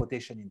you get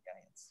rotation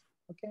invariance.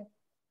 Okay,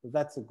 so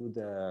that's a good,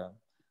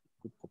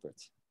 good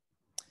property.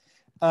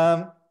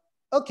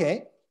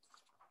 Okay,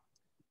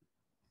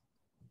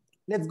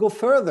 let's go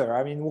further.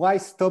 I mean, why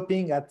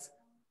stopping at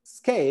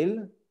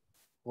scale,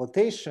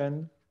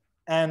 rotation,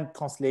 and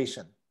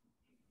translation?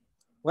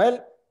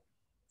 Well,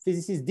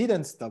 physicists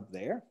didn't stop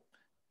there.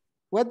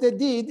 What they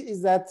did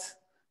is that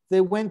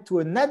they went to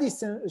an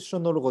additional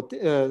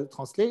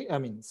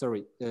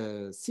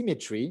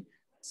symmetry.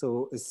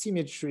 So a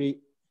symmetry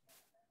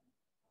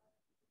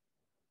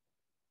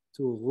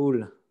to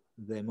rule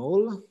them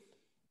all.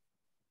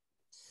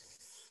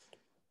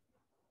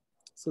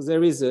 So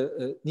there is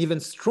an even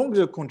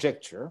stronger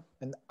conjecture,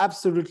 an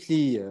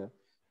absolutely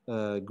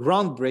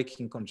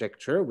groundbreaking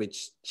conjecture,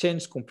 which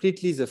changed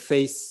completely the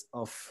face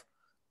of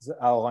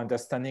our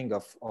understanding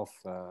of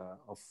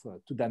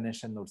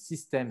two-dimensional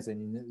systems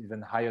and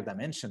even higher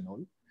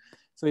dimensional.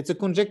 So it's a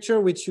conjecture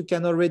which you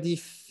can already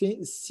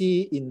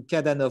see in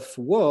Kadanoff's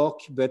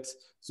work, but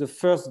the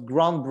first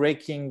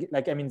groundbreaking,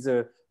 like,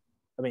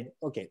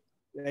 okay,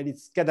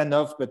 it's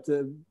Kadanoff, but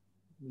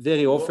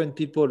very often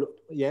people,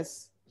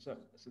 yes? So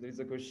there is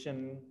a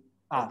question,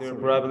 are there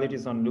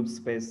probabilities on loop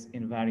space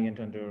invariant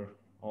under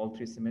all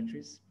three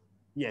symmetries?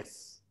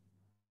 Yes,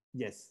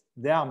 yes,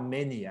 there are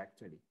many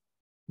actually,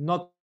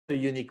 not a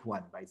unique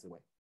one, by the way,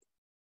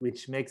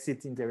 which makes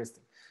it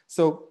interesting.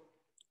 So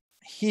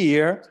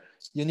here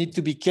you need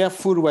to be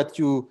careful what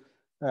you,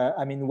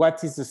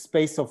 what is the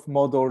space of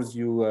models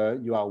you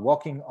are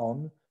working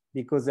on,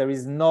 because there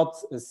is not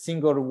a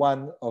single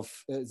one of,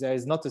 there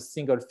is not a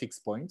single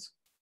fixed point.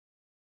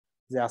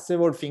 There are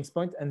several fixed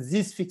points, and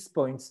these fixed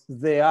points,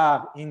 they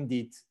are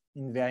indeed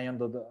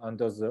invariant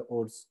under the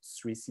all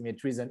three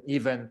symmetries, and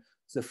even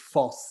the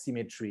fourth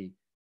symmetry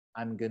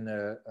I'm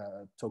gonna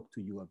talk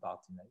to you about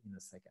in a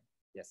second.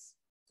 Yes,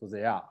 so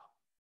they are.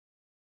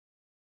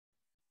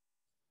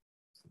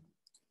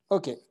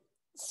 Okay,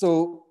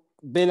 so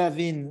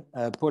Belavin,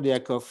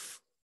 Polyakov,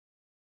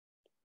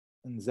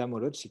 and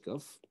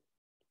Zamolodchikov.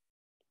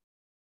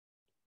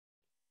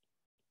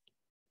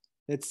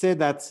 Let's say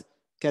that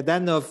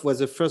Kadanoff was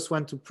the first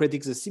one to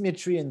predict the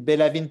symmetry, and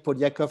Belavin,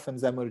 Polyakov, and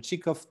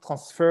Zamolodchikov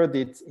transferred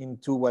it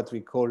into what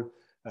we call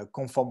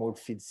conformal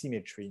field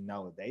symmetry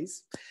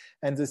nowadays.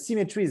 And the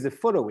symmetry is the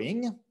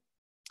following.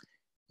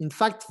 In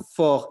fact,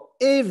 for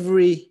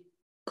every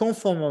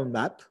conformal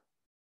map,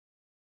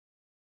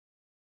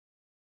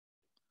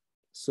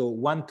 so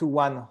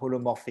one-to-one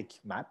holomorphic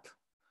map,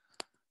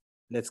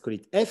 let's call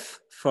it F,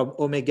 from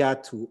omega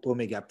to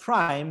omega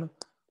prime,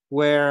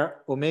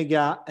 where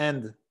omega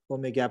and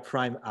omega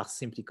prime are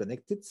simply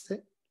connected, say,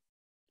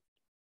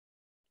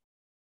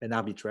 and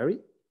arbitrary.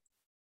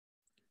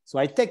 So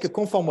I take a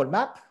conformal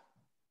map.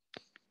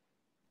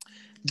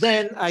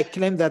 Then I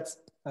claim that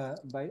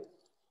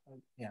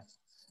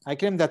I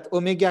claim that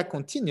omega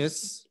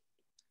continuous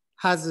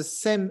has the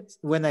same,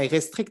 when I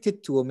restrict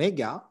it to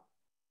omega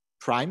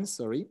prime,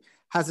 sorry,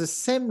 has the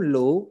same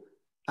law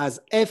as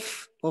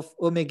f of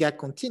omega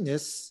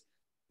continuous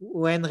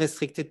when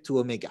restricted to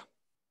omega.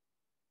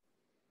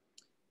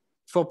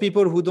 For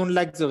people who don't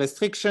like the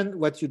restriction,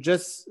 what you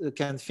just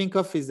can think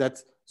of is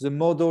that the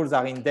models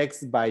are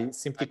indexed by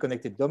simply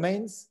connected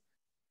domains,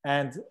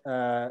 and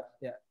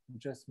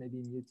just maybe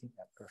muting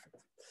that, perfect.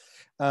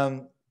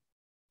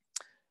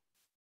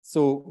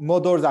 So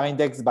models are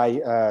indexed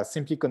by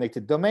simply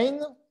connected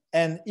domain.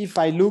 And if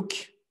I look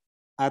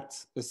at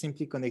a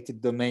simply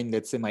connected domain,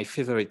 let's say my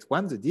favorite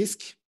one, the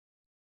disk,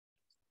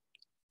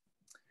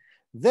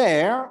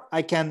 there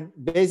I can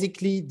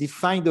basically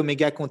define the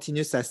omega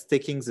continuous as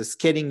taking the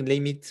scaling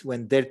limit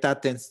when delta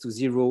tends to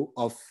 0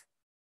 of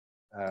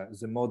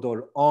the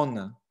model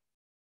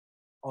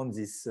on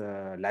this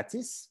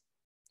lattice.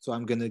 So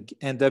I'm going to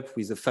end up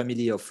with a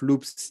family of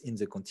loops in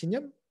the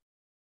continuum.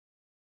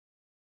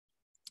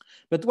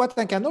 But what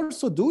I can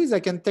also do is I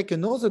can take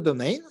another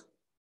domain,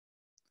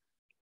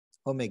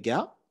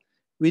 omega,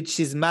 which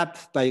is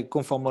mapped by a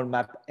conformal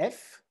map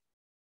F.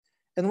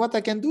 And what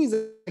I can do is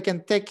I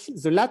can take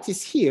the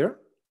lattice here,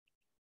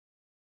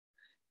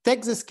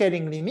 take the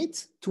scaling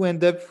limit to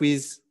end up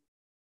with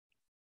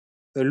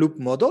a loop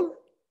model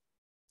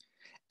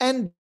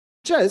and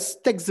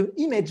just take the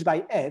image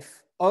by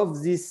f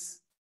of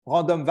this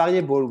random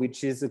variable,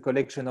 which is a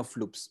collection of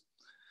loops.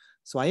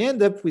 So I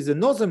end up with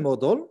another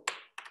model,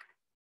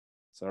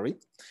 sorry.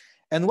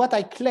 And what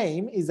I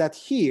claim is that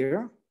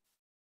here,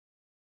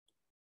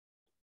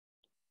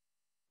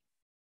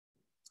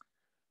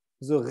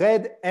 the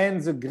red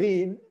and the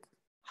green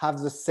have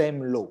the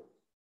same law,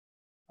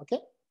 okay?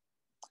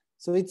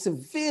 So it's a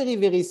very,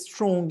 very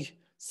strong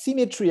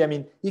symmetry. I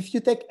mean, if you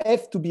take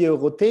F to be a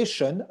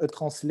rotation, a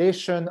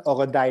translation,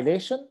 or a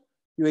dilation,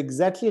 you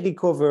exactly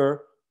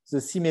recover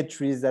the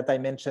symmetries that I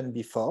mentioned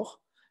before.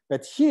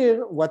 But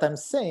here, what I'm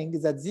saying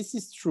is that this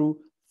is true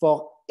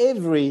for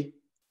every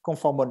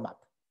conformal map.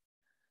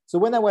 So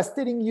when I was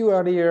telling you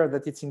earlier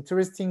that it's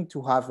interesting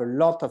to have a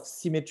lot of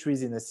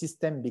symmetries in a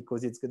system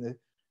because it's going to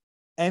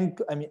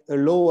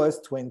allow us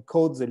to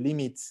encode the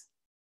limits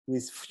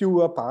with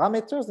fewer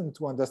parameters and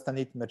to understand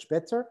it much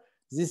better,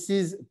 this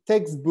is a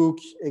textbook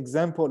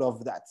example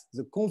of that.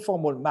 The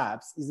conformal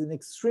maps is an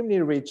extremely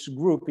rich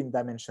group in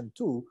dimension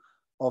 2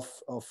 of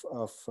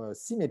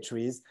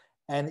symmetries,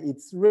 and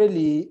it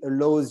really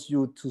allows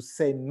you to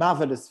say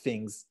marvelous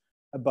things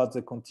about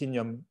the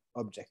continuum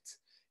object.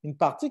 In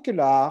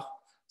particular,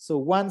 so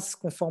once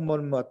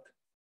conformal map,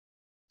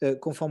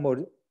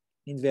 conformal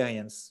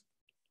invariance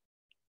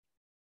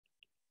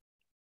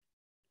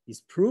is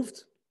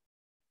proved,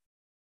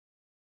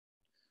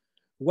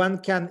 one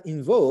can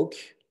invoke,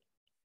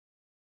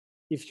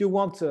 if you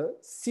want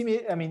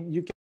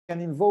you can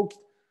invoke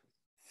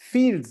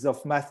fields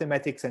of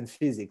mathematics and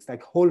physics,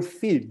 like whole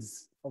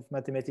fields of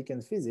mathematics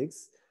and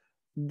physics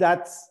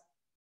that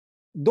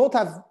don't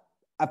have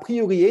a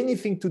priori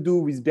anything to do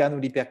with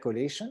Bernoulli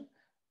percolation,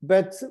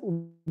 but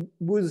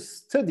whose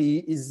study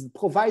is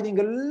providing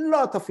a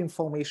lot of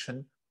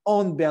information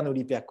on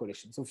Bernoulli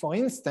percolation. So for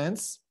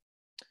instance,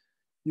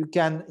 you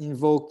can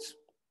invoke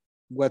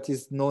what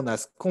is known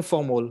as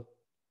conformal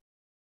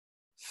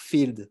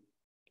field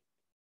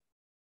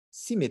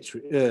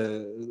symmetry,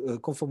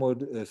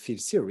 conformal field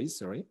series,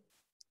 sorry.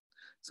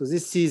 So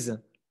this is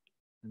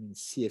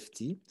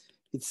CFT.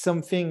 It's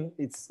something,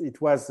 it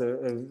was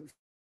a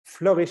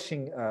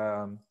flourishing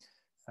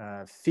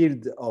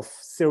field of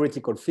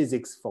theoretical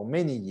physics for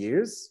many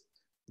years.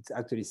 It's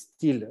actually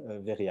still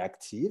very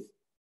active,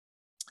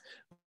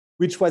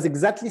 which was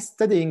exactly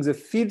studying the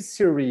field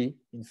theory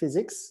in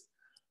physics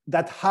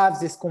that have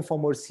these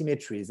conformal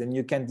symmetries, and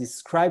you can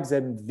describe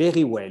them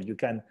very well. You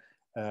can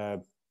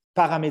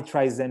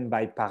parameterize them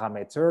by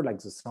parameter, like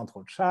the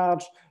central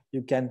charge.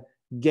 You can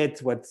get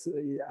what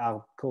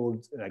are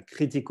called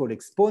critical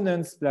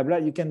exponents, blah, blah.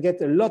 You can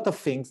get a lot of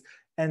things.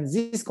 And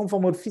these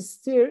conformal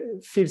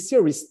field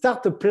theories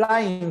start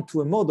applying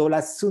to a model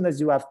as soon as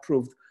you have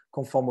proved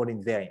conformal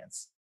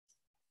invariance.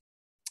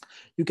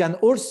 You can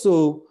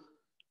also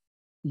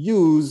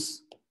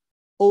use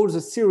all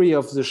the theory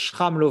of the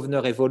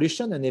Schramm-Loewner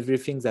evolution and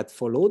everything that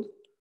followed.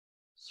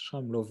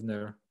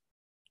 Schramm-Loewner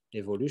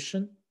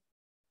evolution.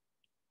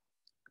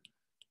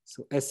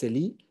 So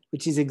SLE,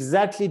 which is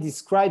exactly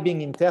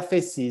describing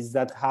interfaces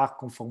that are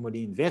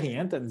conformally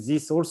invariant. And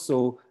this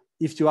also,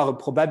 if you are a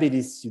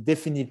probabilist, you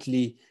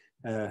definitely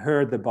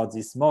heard about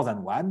this more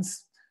than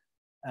once.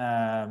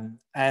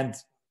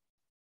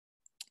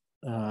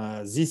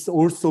 This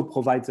also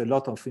provides a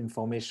lot of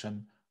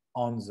information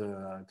on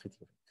the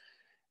critical.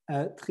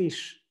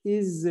 Trish,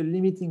 is the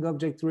limiting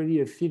object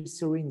really a field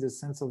theory in the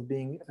sense of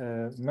being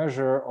a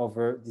measure of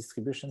a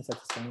distribution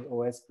satisfying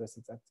OS plus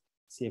its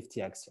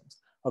CFT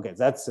axioms? Okay,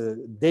 that's a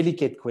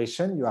delicate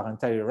question. You are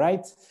entirely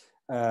right.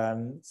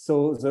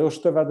 So the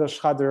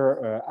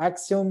Osterwalder-Schrader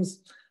axioms,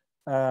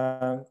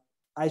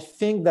 I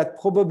think that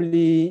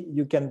probably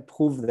you can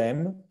prove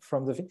them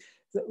from the thing.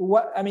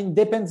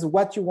 Depends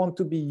what you want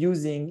to be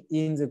using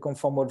in the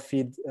conformal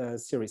field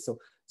theory. So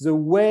the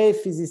way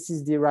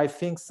physicists derive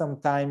things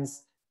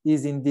sometimes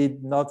is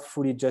indeed not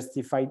fully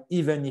justified,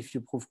 even if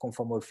you prove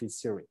conformal field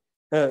theory,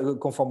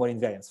 conformal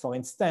invariance. For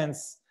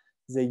instance,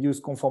 they use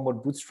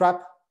conformal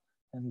bootstrap,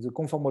 and the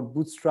conformal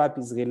bootstrap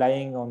is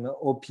relying on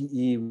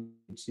OPE,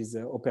 which is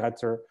an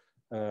operator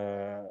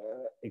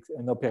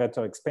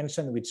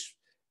expansion, which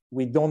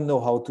we don't know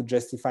how to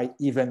justify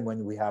even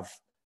when we have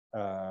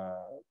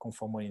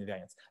conformal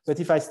invariance. But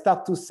if I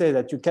start to say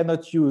that you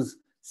cannot use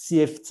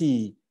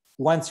CFT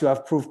once you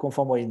have proved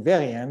conformal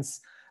invariance,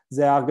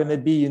 there are going to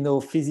be,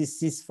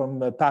 physicists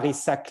from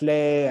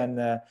Paris-Saclay and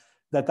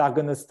that are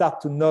going to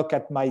start to knock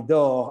at my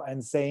door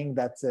and saying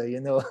that,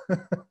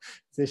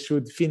 they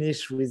should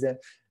finish with it.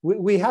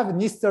 We have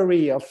an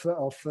history of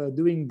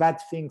doing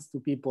bad things to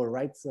people,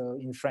 right? So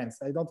in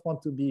France, I don't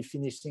want to be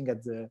finishing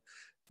at the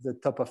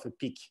top of a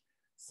peak.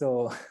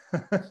 So,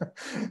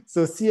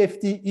 so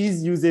CFT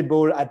is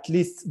usable, at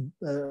least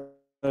a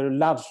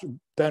large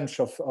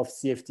bunch of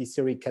CFT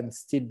theory can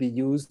still be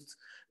used.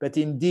 But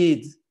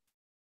indeed,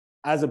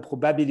 as a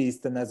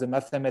probabilist and as a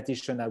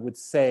mathematician, I would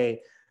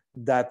say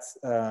that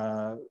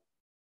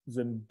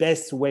the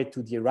best way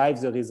to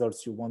derive the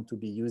results you want to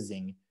be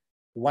using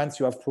once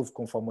you have proved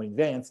conformal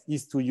invariance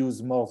is to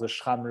use more the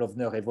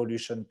Schramm-Loewner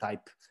evolution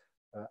type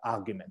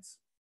arguments.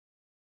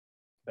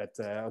 But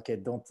okay,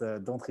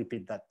 don't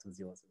repeat that to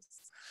the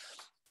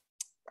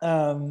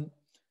others.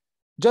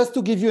 Just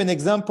to give you an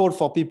example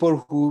for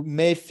people who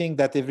may think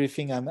that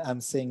everything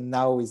I'm saying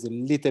now is a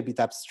little bit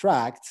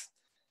abstract,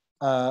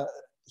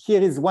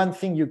 here is one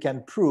thing you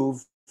can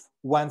prove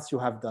once you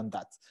have done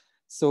that.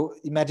 So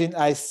imagine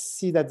I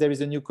see that there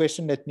is a new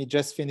question. Let me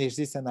just finish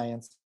this and I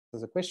answer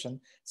the question.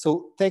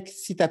 So take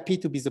theta p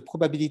to be the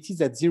probability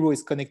that 0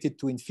 is connected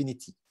to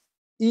infinity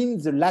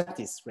in the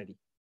lattice, really,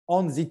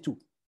 on Z2.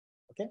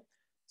 Okay.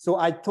 So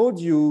I told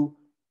you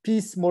P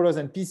smaller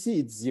than PC,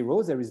 it's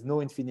 0. There is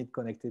no infinite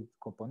connected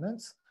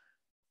components.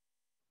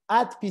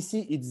 At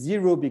PC, it's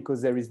 0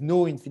 because there is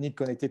no infinite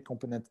connected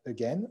component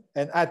again.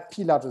 And at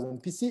P larger than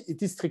PC,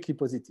 it is strictly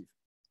positive.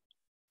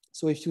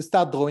 So if you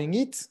start drawing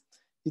it,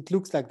 it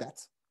looks like that.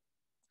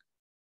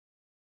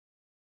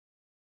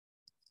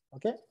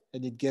 Okay,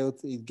 and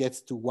it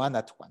gets to 1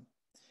 at 1.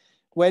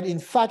 Well, in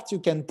fact, you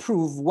can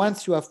prove,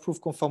 once you have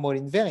proved conformal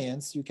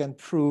invariance, you can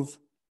prove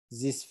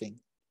this thing.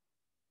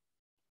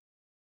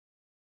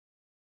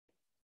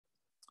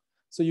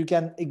 So you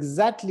can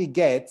exactly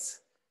get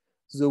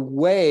the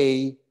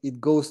way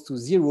it goes to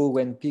 0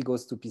 when P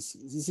goes to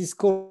PC. This is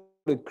called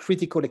a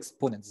critical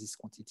exponent, this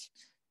quantity.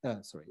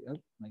 Sorry,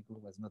 my goal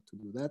was not to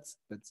do that,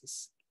 but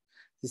this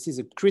is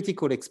a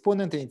critical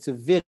exponent, and it's a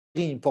very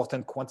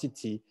important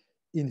quantity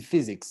in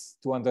physics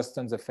to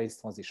understand the phase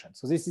transition.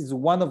 So this is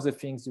one of the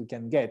things you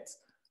can get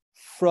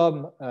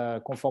from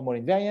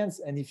conformal invariance.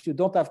 And if you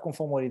don't have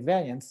conformal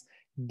invariance,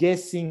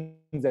 guessing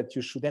that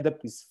you should end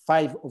up with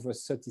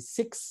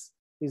 5/36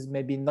 is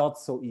maybe not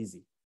so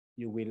easy.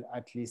 You will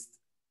at least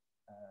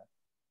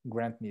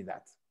grant me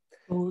that.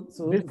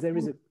 So there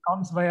is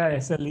comes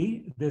via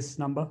SLE, this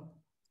number?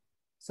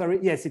 Sorry,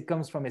 yes, it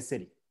comes from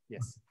SLE.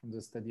 Yes, from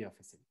the study of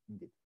SLE,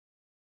 indeed.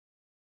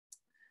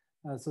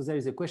 So there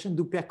is a question,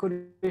 do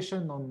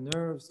percolation on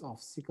nerves of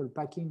sickle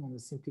packing on a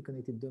simply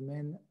connected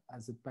domain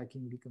as the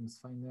packing becomes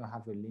finer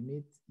have a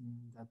limit?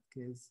 In that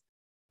case,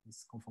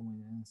 this conformal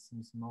invariance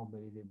seems more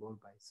believable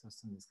by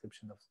certain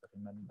description of the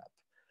Riemann map.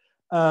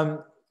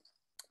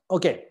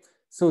 Okay,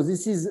 so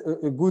this is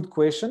a good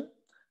question.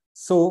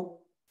 So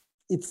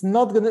it's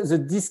not gonna, the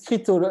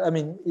discrete, I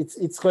mean,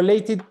 it's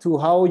related to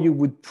how you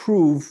would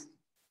prove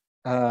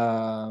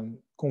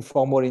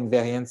conformal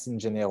invariance in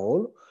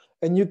general.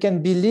 And you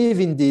can believe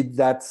indeed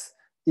that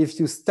if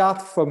you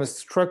start from a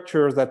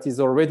structure that is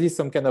already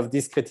some kind of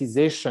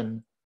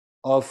discretization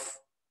of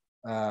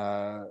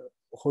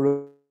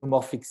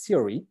holomorphic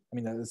theory, I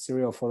mean a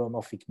theory of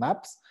holomorphic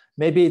maps,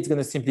 maybe it's going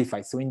to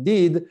simplify. So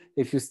indeed,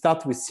 if you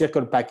start with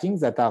circle packings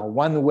that are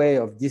one way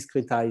of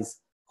discretize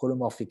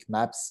holomorphic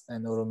maps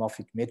and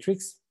holomorphic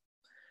matrix,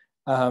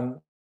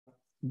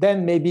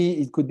 then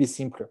maybe it could be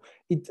simpler.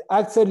 It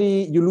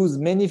actually, you lose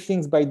many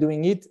things by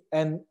doing it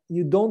and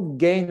you don't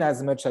gain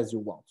as much as you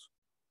want.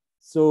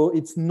 So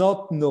it's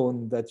not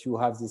known that you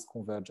have this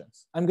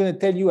convergence. I'm going to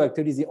tell you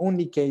actually the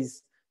only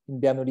case in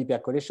Bernoulli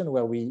percolation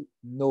where we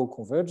know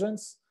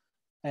convergence,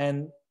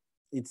 and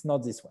it's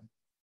not this one.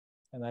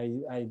 And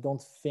I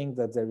don't think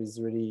that there is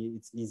really,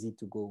 it's easy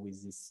to go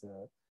with this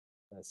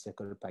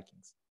circle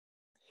packings.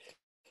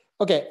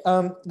 Okay,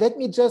 let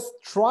me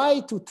just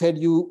try to tell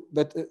you,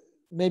 but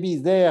maybe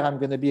there I'm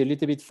going to be a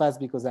little bit fast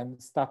because I'm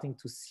starting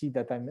to see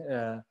that I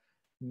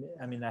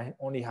mean, I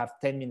only have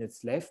 10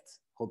 minutes left,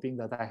 hoping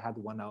that I had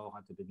 1 hour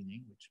at the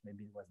beginning, which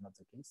maybe was not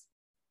the case.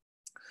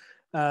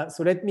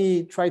 So let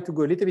me try to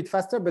go a little bit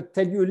faster, but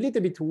tell you a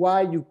little bit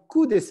why you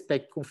could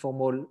expect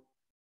conformal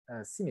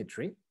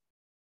symmetry.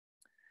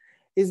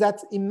 Is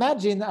that,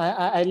 imagine,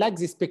 I like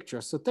this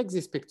picture. So take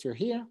this picture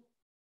here.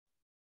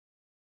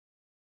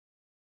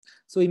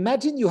 So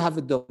imagine you have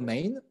a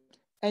domain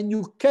and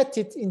you cut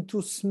it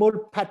into small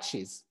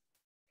patches.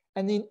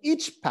 And in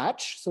each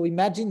patch, so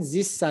imagine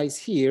this size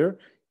here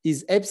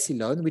is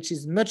epsilon, which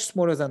is much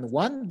smaller than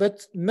 1,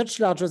 but much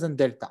larger than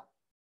delta.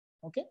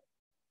 Okay?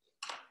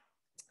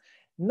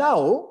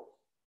 Now,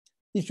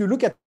 if you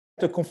look at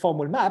the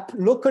conformal map,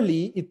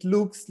 locally, it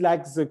looks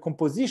like the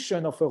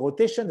composition of a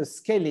rotation, a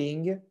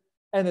scaling,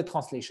 and a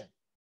translation.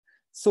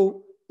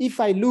 So if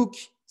I look,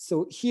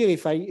 so here,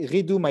 if I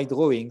redo my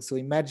drawing, so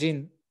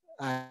imagine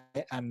I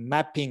am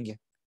mapping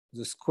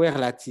the square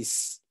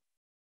lattice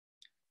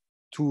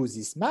to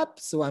this map.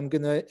 So I'm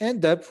going to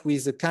end up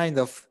with a kind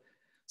of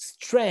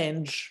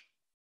strange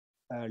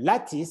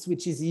lattice,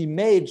 which is the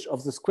image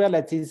of the square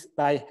lattice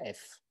by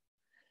F.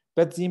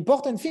 But the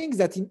important thing is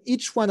that in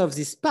each one of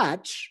this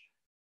patch,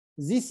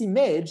 this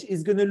image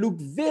is going to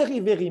look very,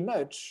 very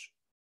much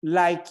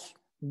like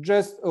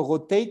just a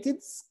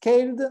rotated,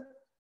 scaled,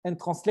 and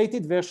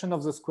translated version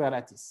of the square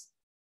lattice.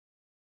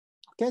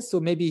 Okay, so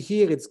maybe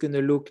here it's going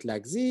to look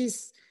like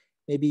this.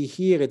 Maybe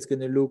here it's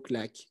going to look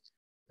like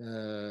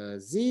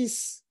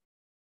this.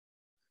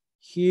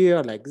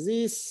 Here like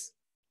this.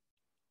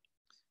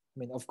 I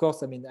mean, of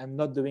course, I mean, I'm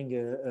not doing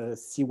a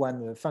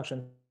C1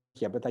 function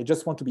here, but I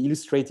just want to be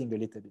illustrating a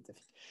little bit of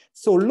it.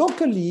 So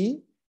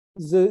locally,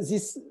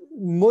 this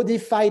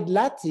modified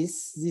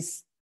lattice,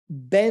 this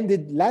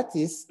banded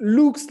lattice,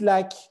 looks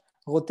like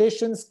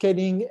rotation,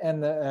 scaling,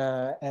 and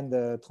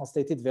the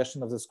translated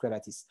version of the square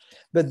lattice.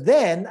 But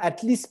then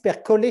at least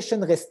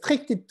percolation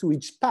restricted to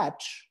each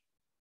patch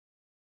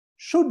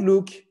should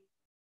look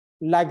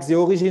like the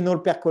original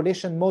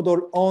percolation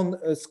model on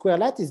a square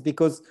lattice,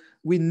 because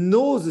we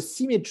know the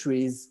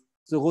symmetries,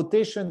 the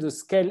rotation, the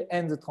scale,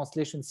 and the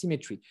translation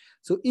symmetry.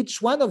 So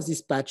each one of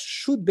these patches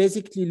should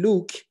basically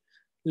look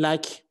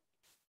like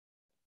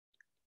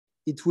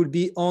it will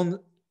be on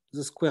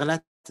the square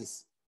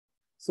lattice.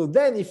 So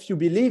then if you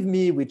believe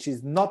me, which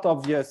is not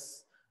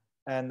obvious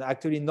and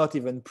actually not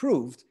even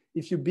proved,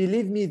 if you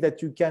believe me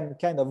that you can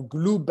kind of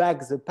glue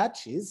back the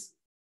patches,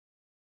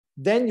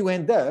 then you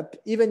end up,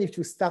 even if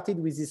you started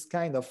with this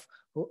kind of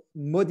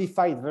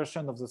modified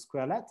version of the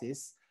square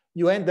lattice,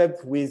 you end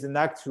up with an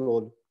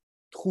actual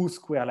true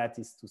square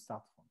lattice to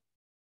start from.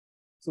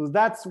 So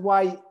that's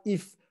why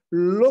if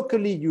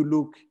locally you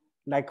look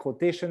like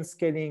rotation,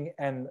 scaling,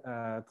 and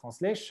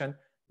translation,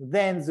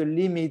 then the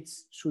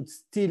limits should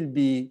still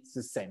be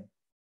the same.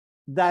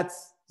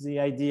 That's the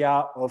idea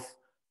of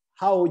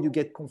how you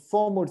get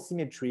conformal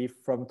symmetry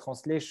from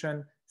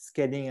translation,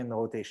 scaling, and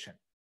rotation.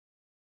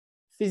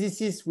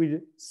 Physicists will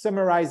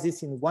summarize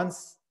this in one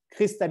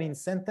crystalline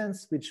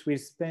sentence, which will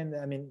spend,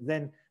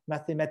 then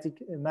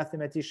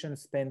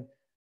mathematicians spend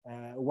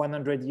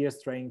 100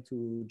 years trying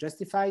to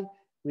justify,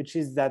 which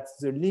is that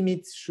the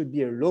limit should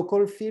be a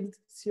local field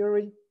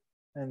theory,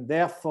 and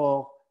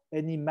therefore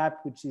any map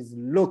which is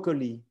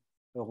locally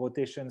a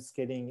rotation,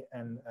 scaling,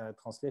 and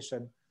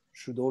translation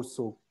should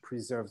also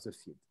preserve the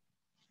field.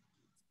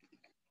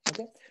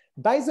 Okay.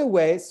 By the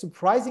way,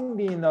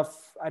 surprisingly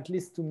enough, at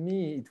least to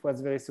me, it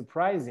was very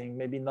surprising,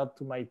 maybe not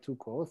to my two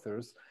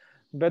co-authors,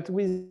 but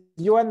with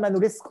Ioan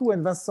Manolescu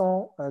and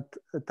Vincent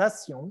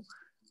Tassion,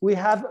 we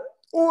have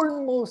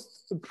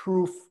almost a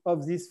proof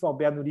of this for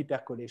Bernoulli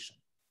percolation.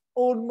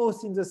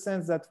 Almost in the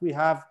sense that we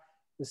have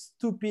a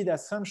stupid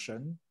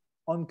assumption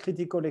on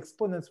critical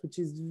exponents, which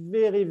is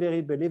very,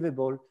 very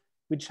believable,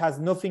 which has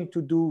nothing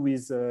to do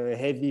with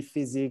heavy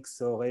physics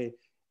or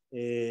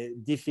a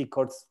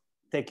difficult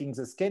taking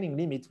the scaling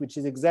limit, which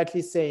is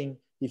exactly saying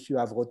if you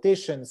have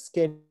rotation,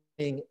 scaling,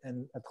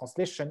 and a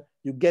translation,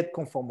 you get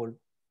conformal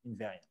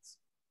invariance.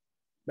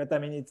 But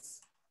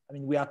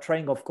we are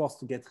trying, of course,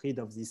 to get rid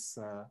of this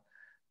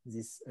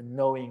this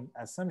knowing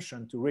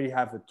assumption to really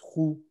have a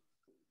true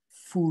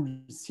full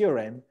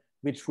theorem,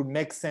 which would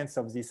make sense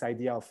of this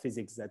idea of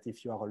physics that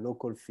if you are a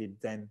local field,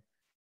 then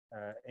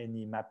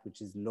any map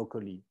which is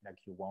locally like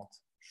you want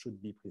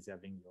should be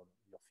preserving your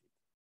field.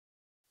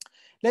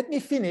 Let me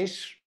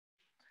finish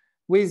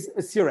with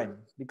a theorem,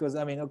 because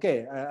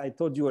I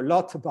told you a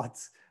lot about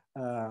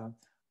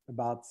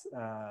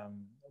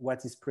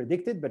what is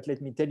predicted, but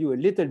let me tell you a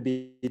little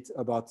bit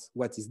about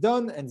what is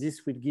done, and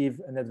this will give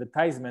an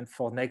advertisement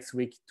for next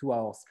week 2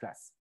 hours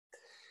class.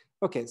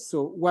 Okay,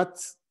 so what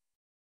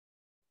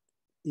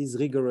is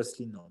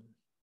rigorously known?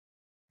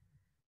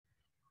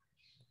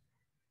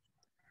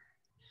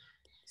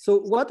 So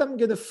what I'm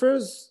going to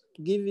first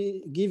give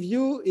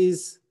you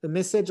is a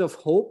message of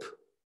hope,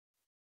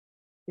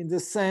 in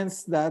the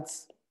sense that,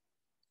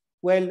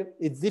 well,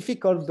 it's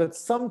difficult, but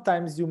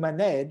sometimes you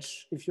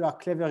manage, if you are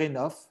clever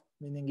enough,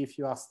 meaning if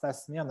you are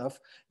stats near enough,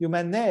 you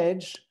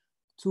manage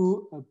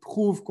to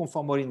prove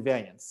conformal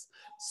invariance.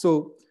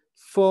 So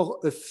for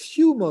a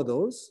few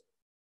models,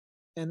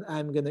 and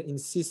I'm going to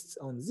insist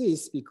on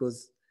this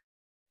because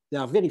there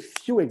are very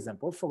few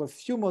examples, for a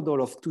few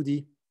models of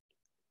 2D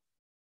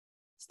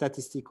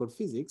statistical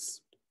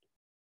physics,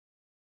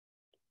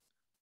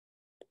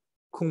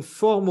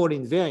 conformal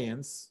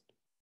invariance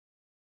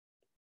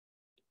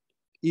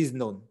is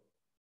known.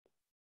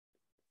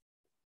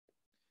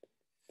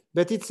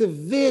 But it's a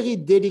very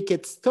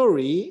delicate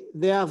story.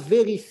 There are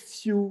very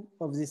few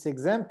of these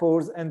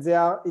examples, and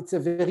it's a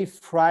very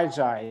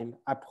fragile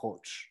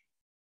approach.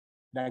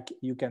 Like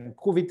you can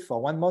prove it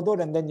for one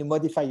model, and then you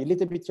modify a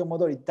little bit your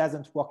model, it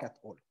doesn't work at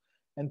all.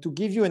 And to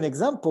give you an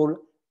example,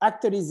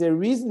 actually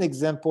there is an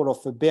example of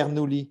a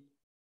Bernoulli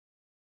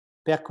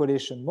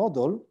percolation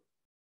model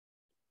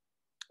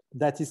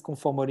that is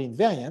conformally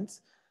invariant,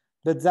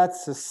 but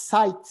that's a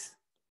site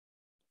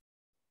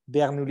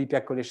Bernoulli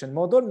percolation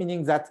model,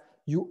 meaning that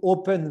you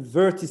open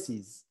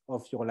vertices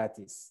of your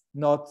lattice,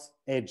 not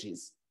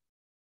edges.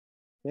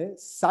 Okay?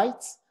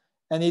 Sites,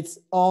 and it's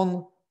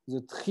on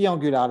the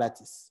triangular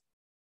lattice.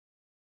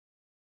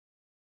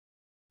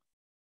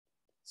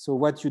 So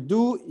what you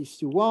do,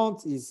 if you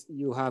want, is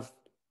you have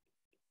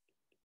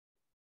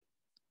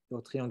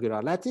your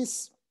triangular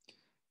lattice,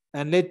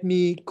 and let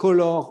me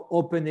color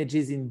open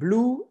edges in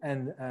blue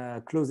and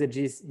closed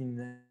edges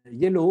in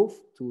yellow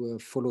to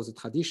follow the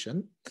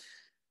tradition.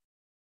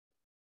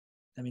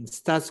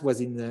 Stas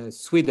was in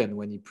Sweden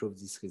when he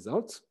proved this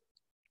result.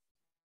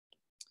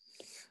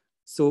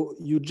 So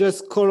you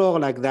just color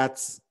like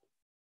that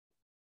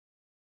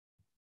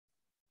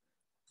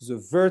the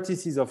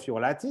vertices of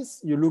your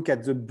lattice. You look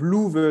at the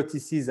blue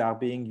vertices are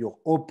being your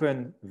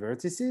open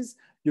vertices.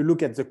 You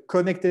look at the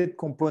connected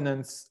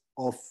components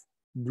of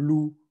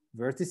blue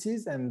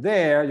vertices. And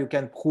there you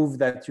can prove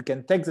that you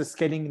can take the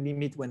scaling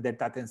limit when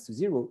delta tends to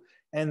 0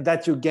 and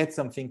that you get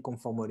something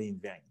conformally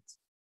invariant.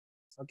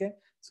 Okay,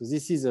 so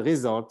this is a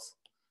result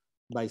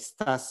by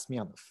Stas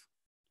Smirnov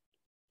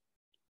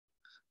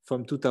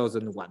from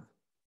 2001.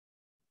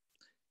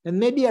 And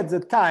maybe at the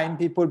time,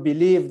 people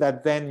believe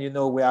that then, you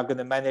know, we are going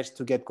to manage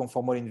to get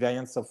conformal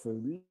invariance of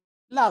a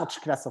large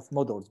class of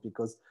models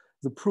because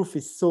the proof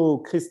is so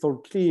crystal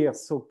clear,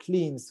 so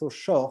clean, so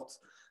short,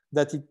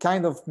 that it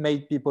kind of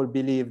made people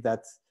believe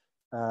that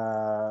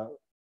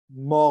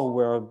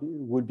more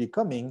would be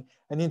coming.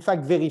 And in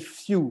fact, very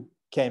few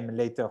came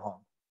later on.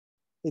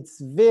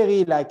 It's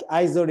very like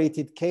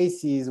isolated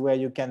cases where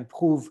you can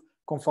prove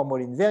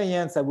conformal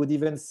invariance. I would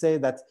even say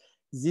that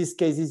these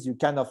cases, you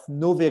kind of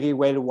know very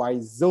well why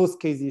those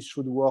cases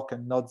should work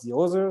and not the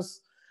others.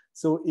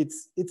 So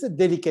it's a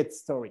delicate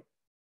story.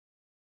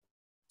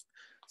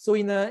 So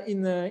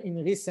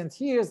in recent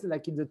years,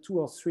 like in the 2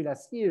 or 3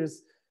 last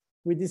years,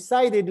 we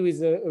decided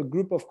with a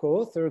group of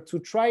co-authors to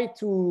try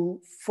to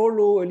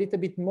follow a little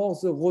bit more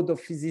the road of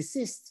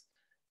physicists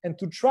and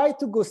to try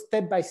to go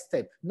step by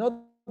step, not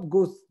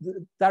go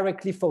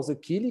directly for the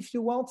kill if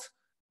you want,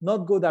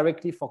 not go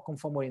directly for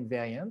conformal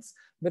invariance,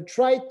 but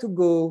try to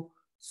go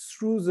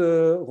through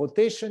the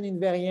rotation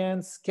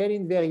invariance, scale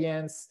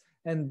invariance,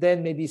 and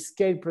then maybe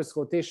scale plus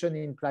rotation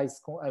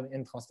implies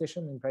and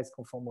translation implies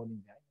conformal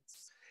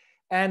invariance.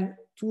 And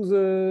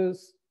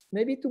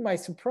maybe to my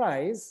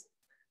surprise,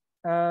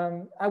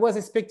 I was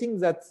expecting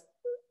that,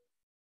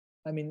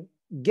 I mean,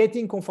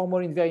 getting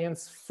conformal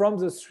invariance from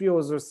the 3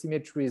 other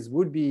symmetries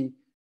would be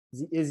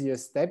the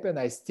easiest step, and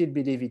I still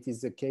believe it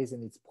is the case,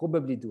 and it's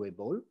probably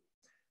doable.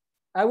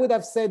 I would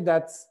have said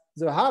that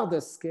the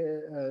hardest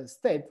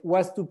step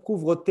was to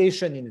prove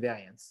rotation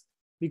invariance,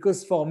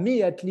 because for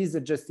me, at least,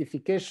 the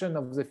justification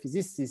of the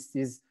physicist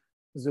is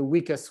the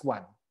weakest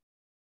one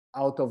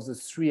out of the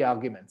 3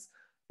 arguments.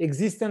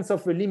 Existence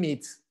of a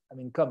limit, I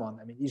mean, come on,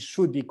 I mean, it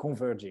should be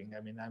converging.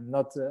 I mean, I'm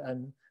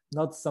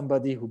not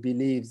somebody who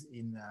believes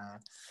in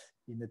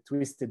a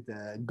twisted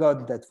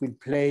God that will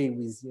play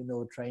with, you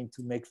know, trying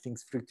to make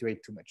things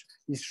fluctuate too much.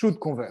 It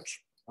should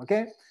converge,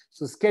 okay?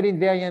 So scale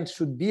invariance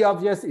should be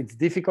obvious. It's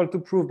difficult to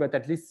prove, but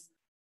at least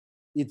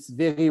it's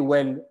very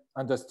well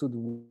understood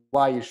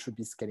why it should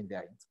be scale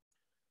invariant.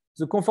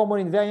 The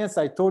conformal invariance,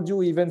 I told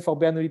you, even for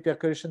Bernoulli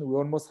percolation, we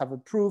almost have a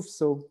proof.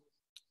 So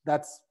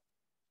that's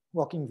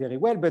working very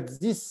well. But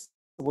this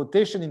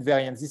rotation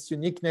invariance, this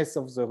uniqueness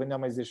of the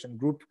renormalization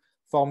group,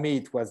 for me,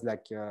 it was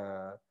like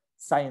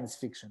science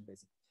fiction,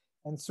 basically.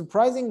 And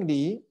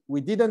surprisingly,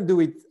 we didn't do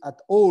it at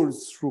all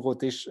through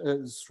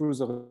rotation, through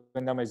the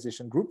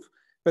renormalization group.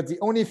 But the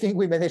only thing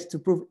we managed to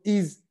prove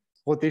is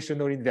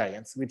rotational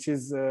invariance, which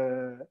is,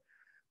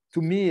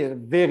 to me, a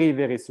very,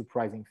 very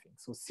surprising thing.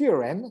 So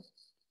theorem,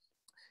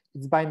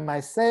 it's by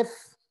myself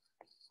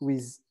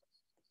with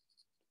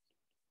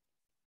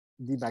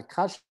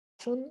Dibak-Krashen,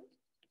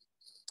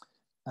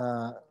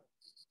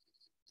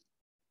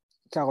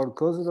 Karol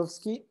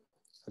Kozlowski.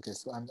 Okay,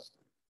 so I'm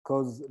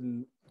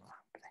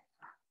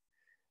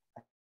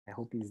I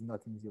hope he's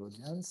not in the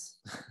audience.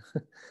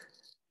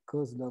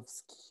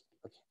 Kozlowski.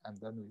 Okay, I'm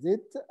done with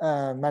it.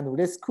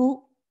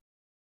 Manulescu,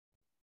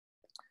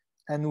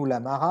 Anu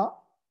Lamara.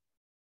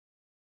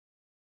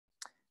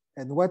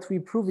 And what we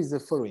prove is the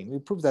following. We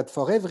prove that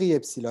for every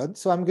epsilon,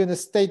 so I'm going to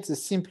state the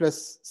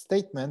simplest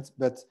statement,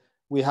 but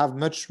we have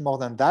much more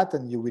than that,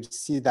 and you will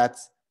see that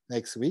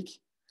next week.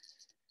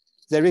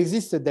 There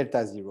exists a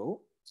delta 0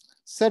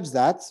 such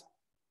that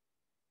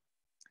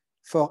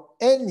for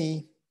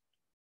any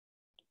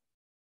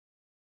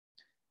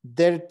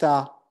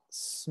delta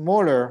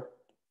smaller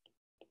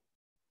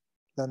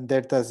than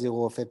delta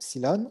 0 of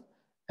epsilon,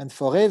 and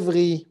for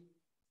every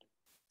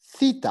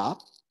theta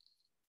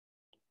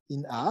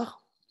in R,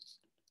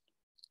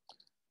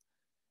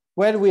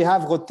 well, we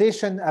have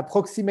rotation,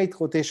 approximate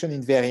rotation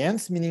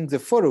invariance, meaning the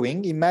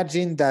following.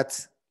 Imagine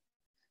that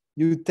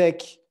you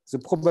take the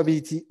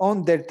probability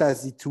on delta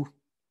Z2.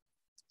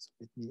 So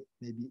let me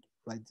maybe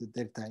write the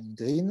delta in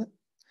green.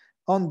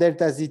 On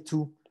delta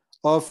Z2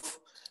 of,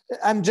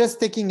 I'm just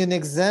taking an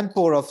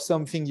example of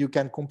something you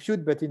can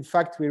compute, but in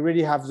fact, we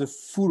really have the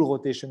full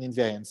rotation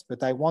invariance.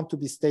 But I want to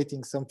be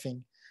stating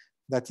something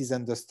that is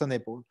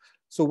understandable.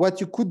 So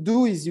what you could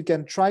do is you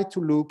can try to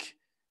look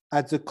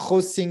at the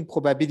crossing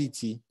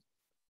probability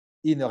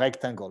in a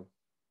rectangle.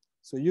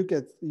 So you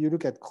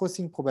look at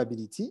crossing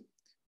probability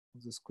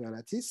of the square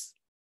lattice,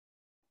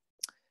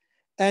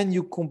 and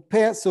you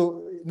compare,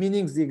 so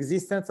meaning the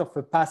existence of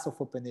a path of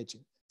open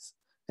edging.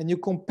 And you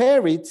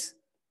compare it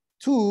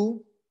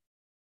to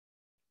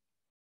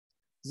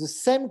the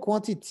same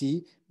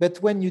quantity,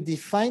 but when you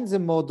define the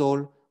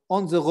model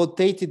on the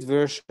rotated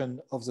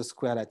version of the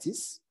square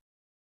lattice.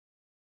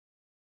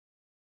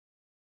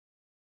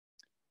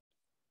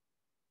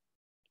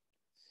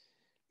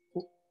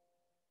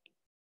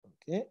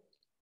 Okay,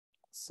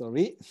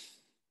 sorry.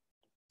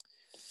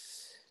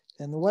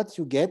 And what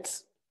you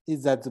get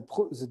is that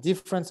the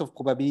difference of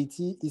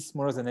probability is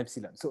smaller than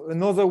epsilon. So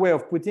another way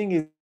of putting it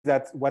is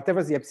that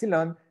whatever the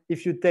epsilon,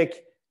 if you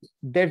take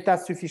delta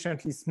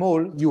sufficiently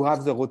small, you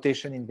have the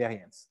rotation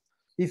invariance.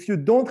 If you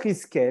don't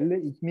rescale,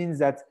 it means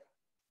that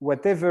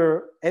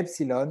whatever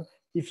epsilon,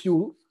 if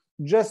you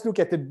just look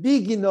at a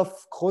big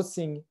enough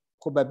crossing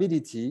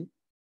probability,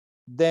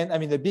 then, I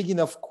mean, a big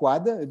enough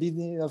quad, a big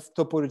enough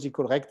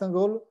topological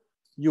rectangle,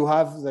 you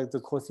have that the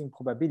crossing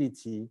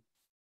probability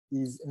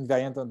is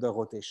invariant under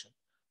rotation.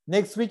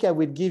 Next week, I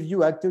will give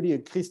you actually a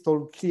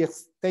crystal clear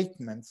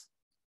statement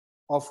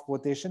of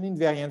rotation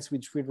invariance,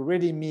 which will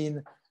really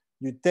mean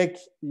you take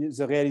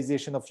the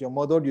realization of your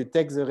model, you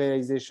take the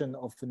realization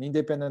of an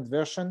independent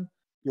version,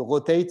 you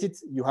rotate it,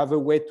 you have a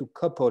way to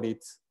couple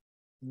it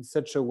in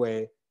such a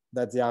way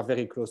that they are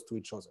very close to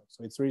each other.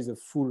 So it's really the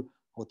full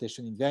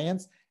rotation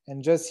invariance.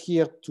 And just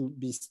here to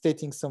be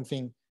stating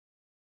something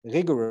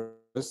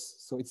rigorous,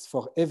 so it's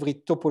for every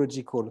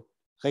topological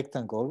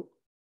rectangle,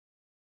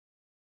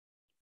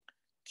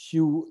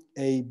 Q,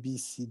 A, B,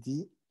 C,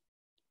 D,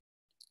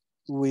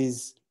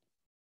 with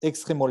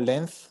extremal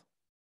length,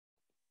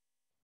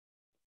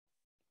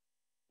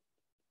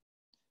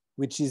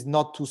 which is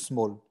not too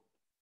small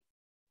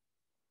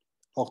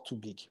or too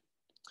big.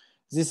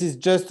 This is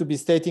just to be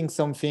stating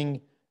something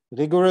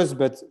rigorous,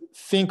 but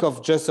think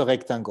of just a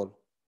rectangle.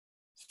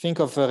 Think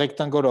of a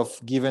rectangle of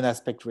given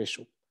aspect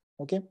ratio,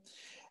 okay?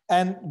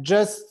 And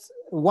just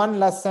one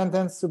last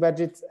sentence,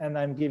 Subhajit, and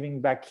I'm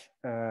giving back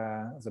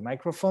the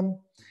microphone.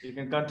 You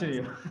can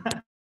continue.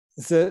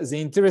 The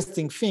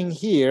interesting thing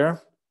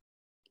here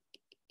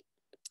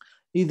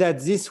is that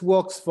this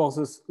works for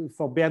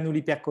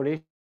Bernoulli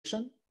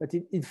percolation, but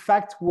it in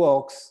fact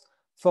works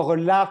for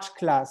a large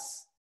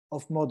class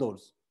of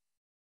models.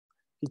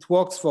 It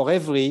works for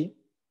every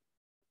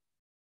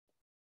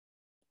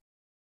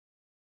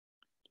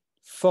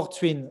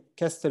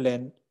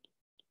Fortuyn-Castellan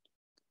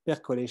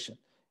percolation.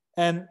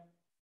 And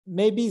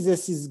maybe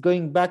this is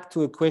going back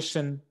to a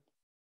question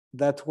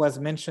that was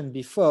mentioned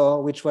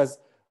before, which was,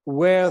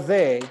 were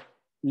they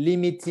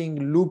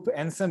limiting loop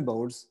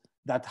ensembles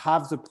that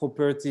have the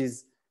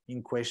properties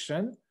in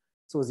question?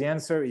 So the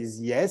answer is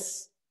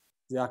yes.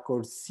 They are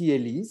called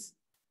CLEs,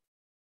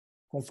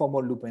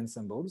 conformal loop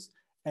ensembles.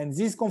 And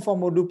these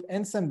conformal loop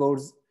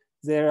ensembles,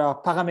 they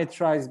are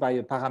parameterized by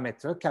a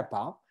parameter,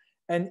 kappa.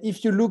 And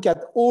if you look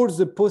at all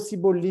the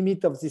possible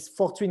limits of this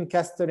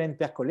Fortuyn-Castellan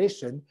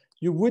percolation,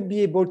 you would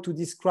be able to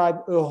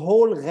describe a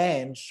whole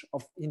range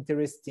of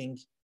interesting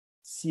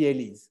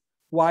CLEs.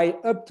 While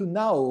up to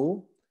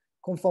now,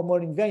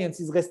 conformal invariance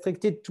is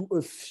restricted to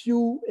a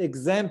few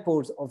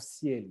examples of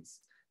CLEs.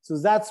 So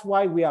that's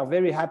why we are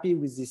very happy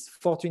with this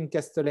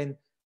Fortuyn-Castellan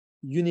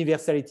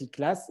universality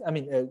class, I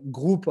mean, a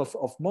group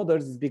of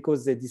models, is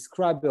because they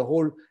describe a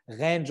whole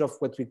range of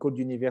what we call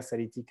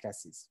universality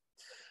classes.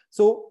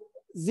 So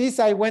this,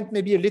 I went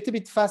maybe a little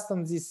bit fast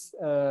on this,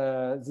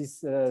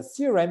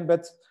 theorem,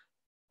 but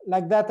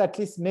like that, at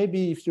least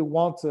maybe if you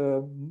want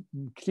a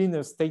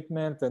cleaner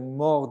statement and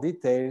more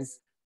details,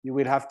 you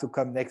will have to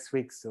come next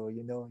week. So,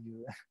 you know,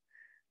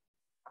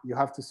 you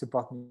have to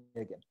support me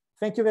again.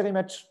 Thank you very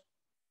much.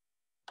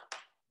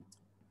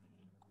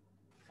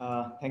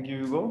 Thank you,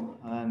 Hugo.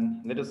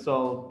 And let us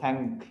all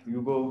thank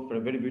Hugo for a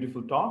very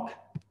beautiful talk.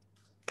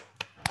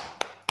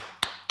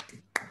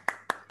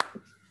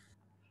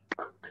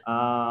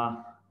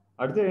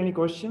 Are there any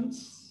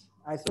questions?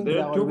 I think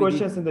there are two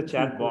questions in the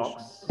chat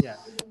box. Yeah.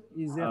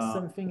 Is there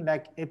something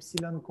like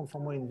epsilon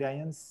conformal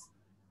invariance?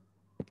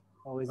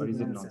 Or is it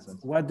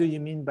nonsense? What do you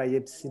mean by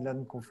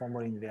epsilon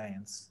conformal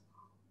invariance?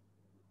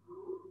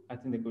 I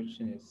think the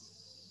question is,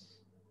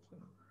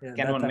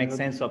 can one make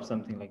sense of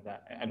something like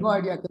that? I don't know.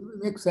 Idea. Can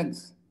we make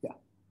sense? Yeah.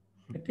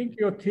 I think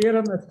your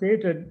theorem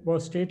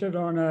was stated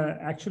on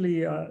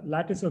actually a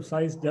lattice of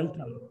size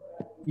delta.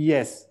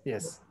 Yes,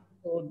 yes.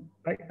 So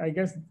I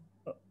guess,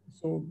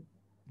 so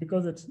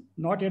because it's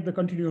not yet the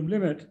continuum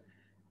limit,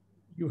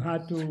 you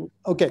had to.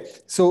 Okay,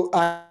 so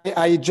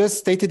I just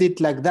stated it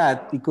like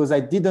that because I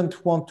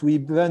didn't want to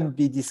even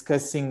be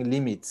discussing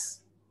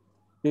limits,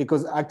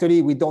 because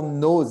actually we don't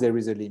know there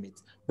is a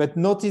limit. But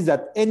notice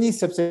that any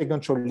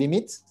subsequential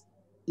limit,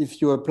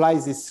 if you apply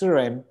this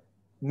theorem,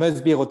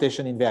 must be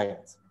rotation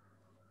invariant,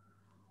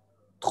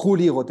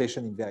 truly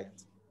rotation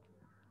invariant,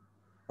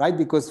 right?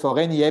 Because for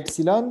any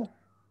epsilon,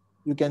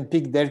 you can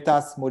pick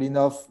delta small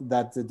enough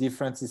that the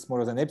difference is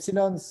smaller than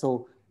epsilon.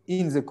 So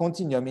in the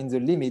continuum, in the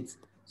limit,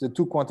 the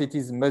two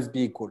quantities must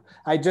be equal.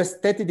 I just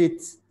stated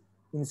it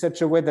in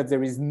such a way that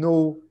there is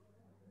no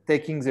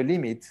taking the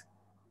limit,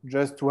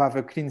 just to have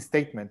a clean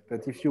statement.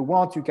 But if you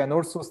want, you can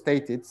also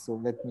state it. So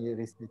let me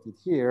restate it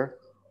here.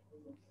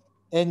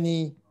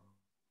 Any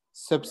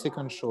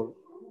subsequential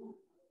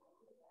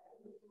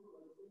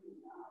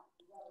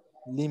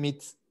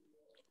limit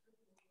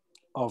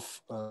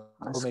of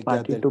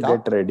omega delta. To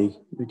get ready,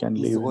 we can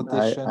leave.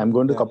 I'm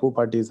going to Kapu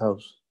Party's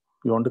house.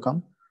 You want to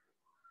come?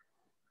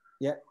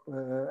 Yeah,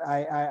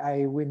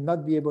 I will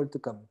not be able to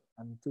come.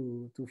 I'm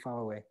too far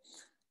away.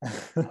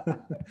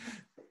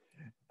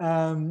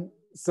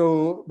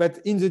 So, but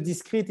in the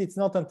discrete, it's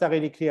not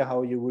entirely clear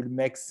how you will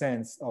make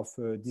sense of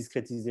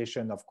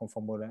discretization of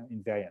conformal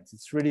invariance.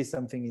 It's really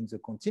something in the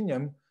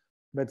continuum,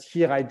 But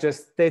here I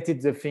just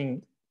stated the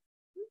thing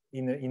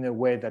in a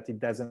way that it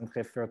doesn't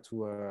refer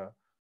to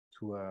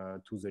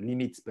the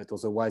limits, but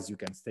otherwise you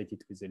can state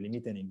it with the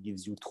limit and it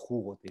gives you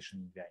true rotation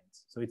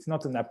invariance. So it's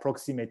not an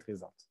approximate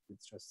result.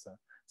 It's just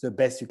the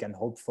best you can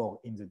hope for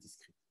in the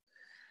discrete.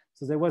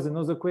 So there was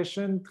another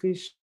question,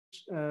 Trish.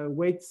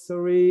 Wait,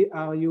 sorry,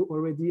 are you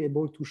already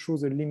able to show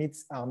the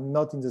limits are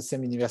not in the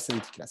same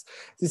universality class?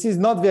 This is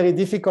not very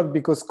difficult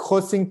because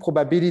crossing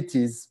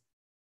probabilities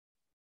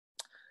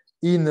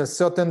in a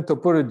certain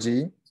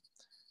topology,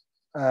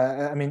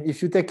 I mean,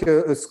 if you take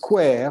a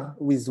square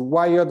with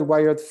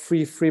wired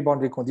free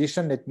boundary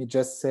condition, let me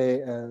just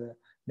say,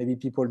 maybe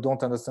people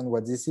don't understand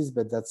what this is,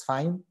 but that's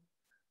fine.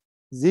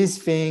 This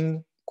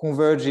thing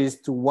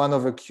converges to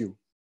 1/q.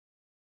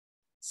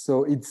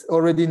 So it's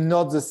already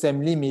not the same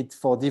limit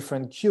for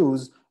different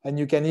q's, and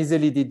you can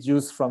easily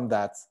deduce from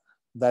that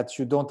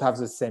you don't have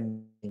the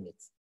same limit.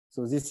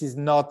 So this is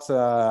not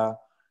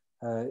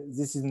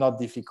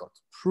difficult.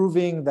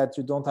 Proving that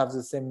you don't have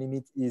the same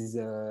limit is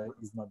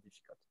not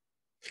difficult.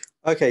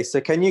 Okay,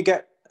 so can you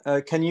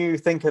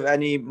think of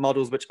any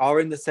models which are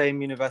in the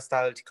same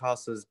universality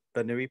class as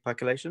Bernoulli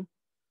percolation?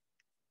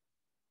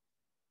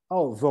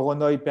 Oh,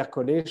 Voronoi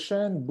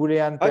percolation,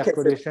 Boolean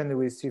percolation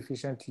with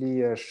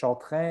sufficiently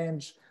short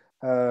range.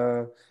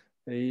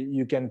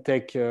 You can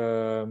take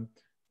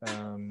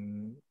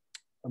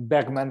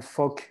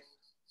Bergman-Fock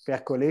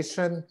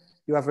percolation.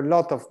 You have a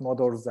lot of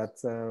models that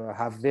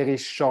have very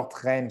short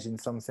range in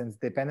some sense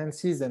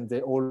dependencies, and they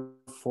all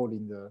fall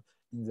in the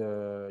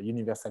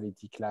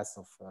universality class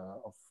of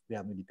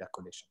Bernoulli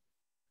percolation.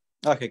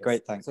 Okay,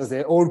 great, thanks. So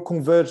they all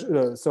converge.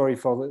 Sorry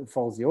for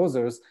the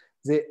others.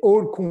 They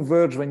all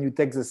converge when you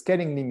take the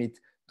scaling limit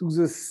to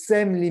the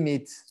same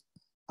limit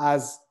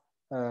as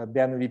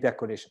Bernoulli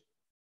percolation.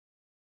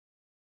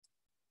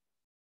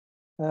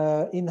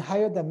 In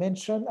higher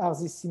dimension, are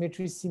these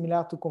symmetries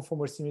similar to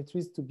conformal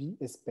symmetries to be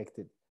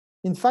expected?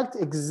 In fact,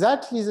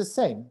 exactly the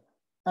same.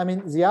 I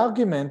mean, the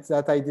argument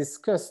that I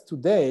discussed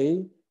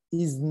today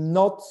is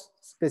not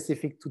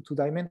specific to 2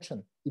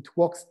 dimensions. It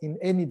works in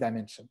any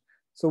dimension.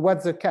 So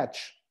what's the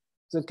catch?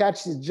 The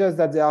catch is just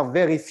that there are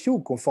very few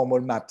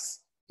conformal maps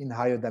in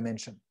higher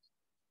dimension.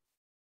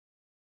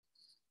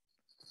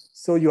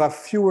 So you have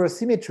fewer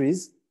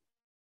symmetries.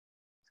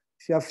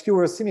 If you have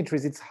fewer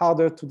symmetries, it's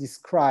harder to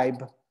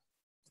describe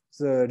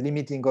the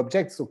limiting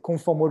object. So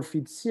conformal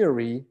field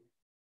theory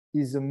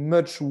is a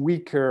much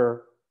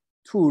weaker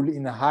tool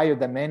in a higher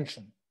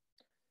dimension.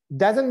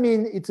 Doesn't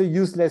mean it's a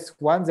useless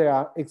one. There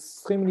are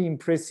extremely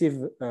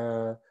impressive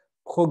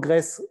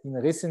progress in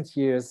recent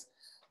years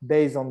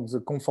based on the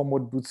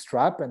conformal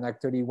bootstrap. And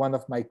actually one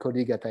of my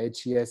colleagues at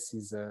IHES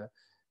is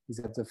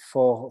at the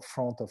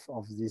forefront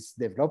of these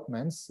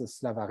developments,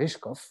 Slava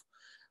Ryzhkov,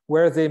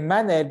 where they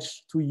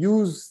managed to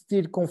use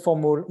still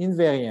conformal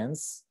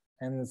invariance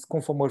and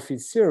conformal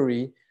field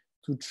theory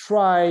to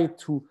try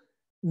to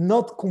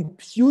not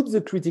compute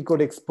the critical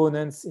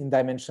exponents in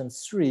dimension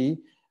 3,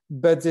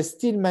 but they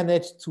still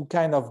managed to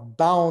kind of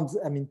bound,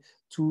 I mean,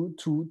 to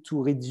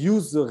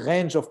reduce the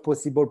range of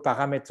possible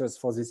parameters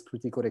for these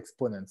critical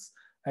exponents.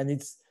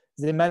 And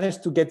they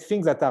managed to get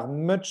things that are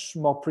much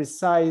more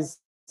precise.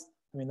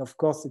 I mean, of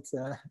course,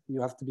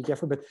 you have to be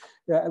careful, but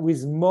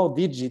with more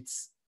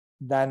digits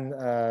than,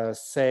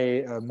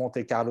 say,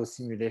 Monte Carlo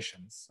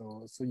simulations.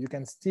 So you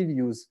can still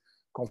use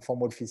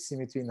conformal field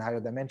symmetry in higher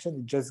dimension.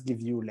 It just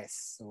gives you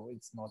less, so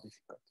it's more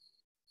difficult.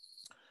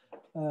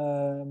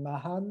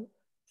 Mahan,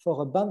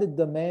 for a bounded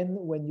domain,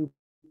 when you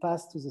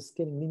pass to the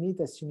scaling limit,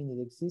 assuming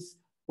it exists,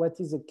 what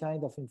is the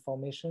kind of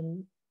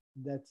information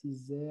that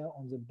is there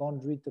on the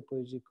boundary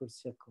topological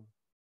circle?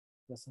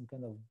 There's some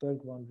kind of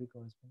bulk boundary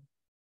corresponding.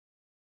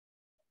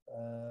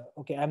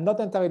 Okay, I'm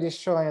not entirely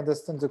sure I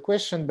understand the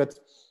question, but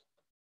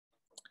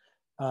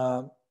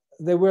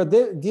there were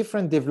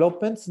different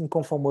developments in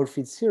conformal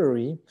field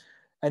theory,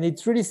 and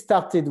it really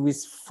started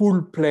with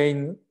full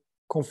plane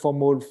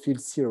conformal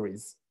field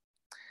theories.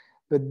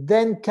 But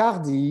then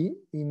Cardy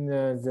in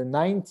the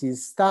 90s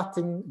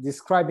starting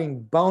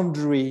describing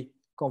boundary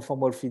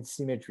conformal field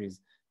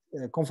symmetries,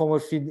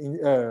 conformal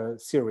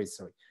field theories,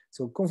 sorry.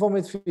 So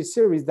conformal field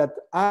theories that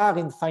are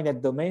in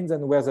finite domains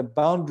and where the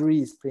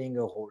boundary is playing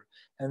a role.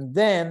 And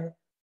then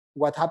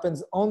what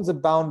happens on the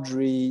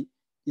boundary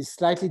is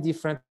slightly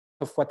different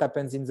of what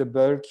happens in the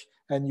bulk.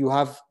 And you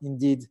have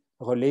indeed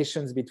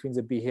relations between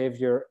the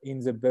behavior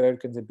in the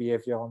bulk and the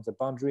behavior on the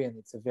boundary. And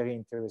it's a very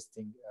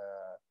interesting,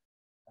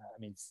 I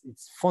mean,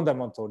 it's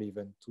fundamental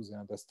even to the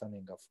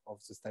understanding of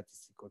the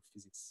statistical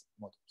physics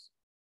models.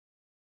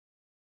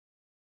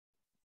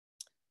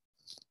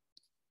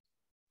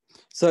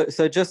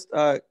 So just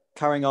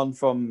carrying on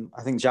from,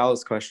 I think,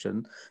 Zhao's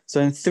question.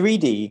 So in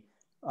 3D,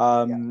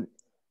 the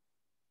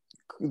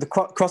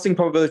crossing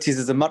probabilities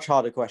is a much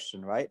harder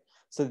question, right?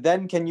 So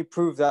then can you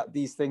prove that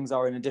these things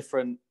are in a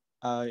different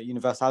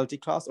universality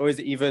class, or is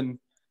it even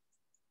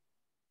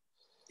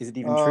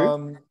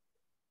true?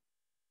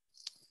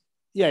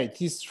 Yeah, it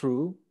is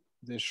true.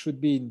 They should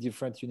be in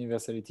different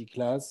universality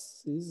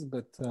classes,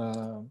 but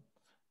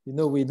you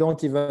know, we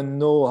don't even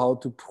know how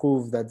to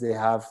prove that they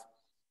have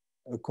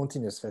a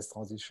continuous phase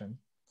transition.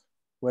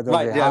 Whether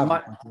right, they yeah,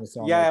 have continuous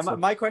or not.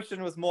 My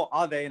question was more,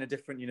 are they in a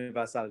different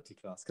universality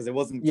class? Because it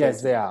wasn't clear.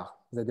 Yes, they are.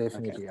 They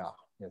definitely are.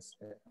 Yes.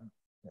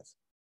 Yes.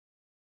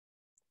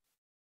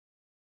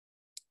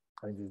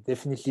 I mean, they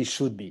definitely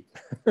should be,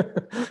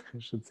 I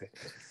should say.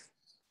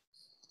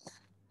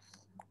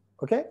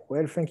 Okay,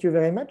 well, thank you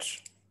very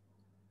much.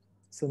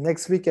 So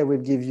next week, I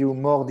will give you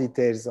more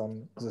details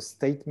on the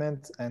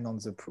statement and on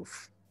the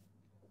proof.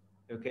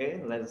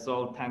 Okay, let's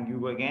all thank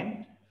Hugo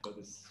again for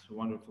this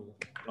wonderful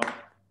talk.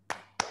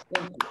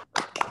 Thank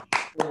you.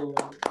 So,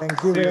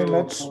 thank you very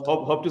much.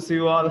 Hope to see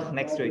you all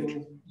next week.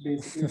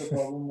 Basically, the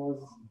problem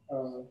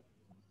was.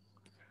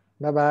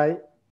 Bye-bye.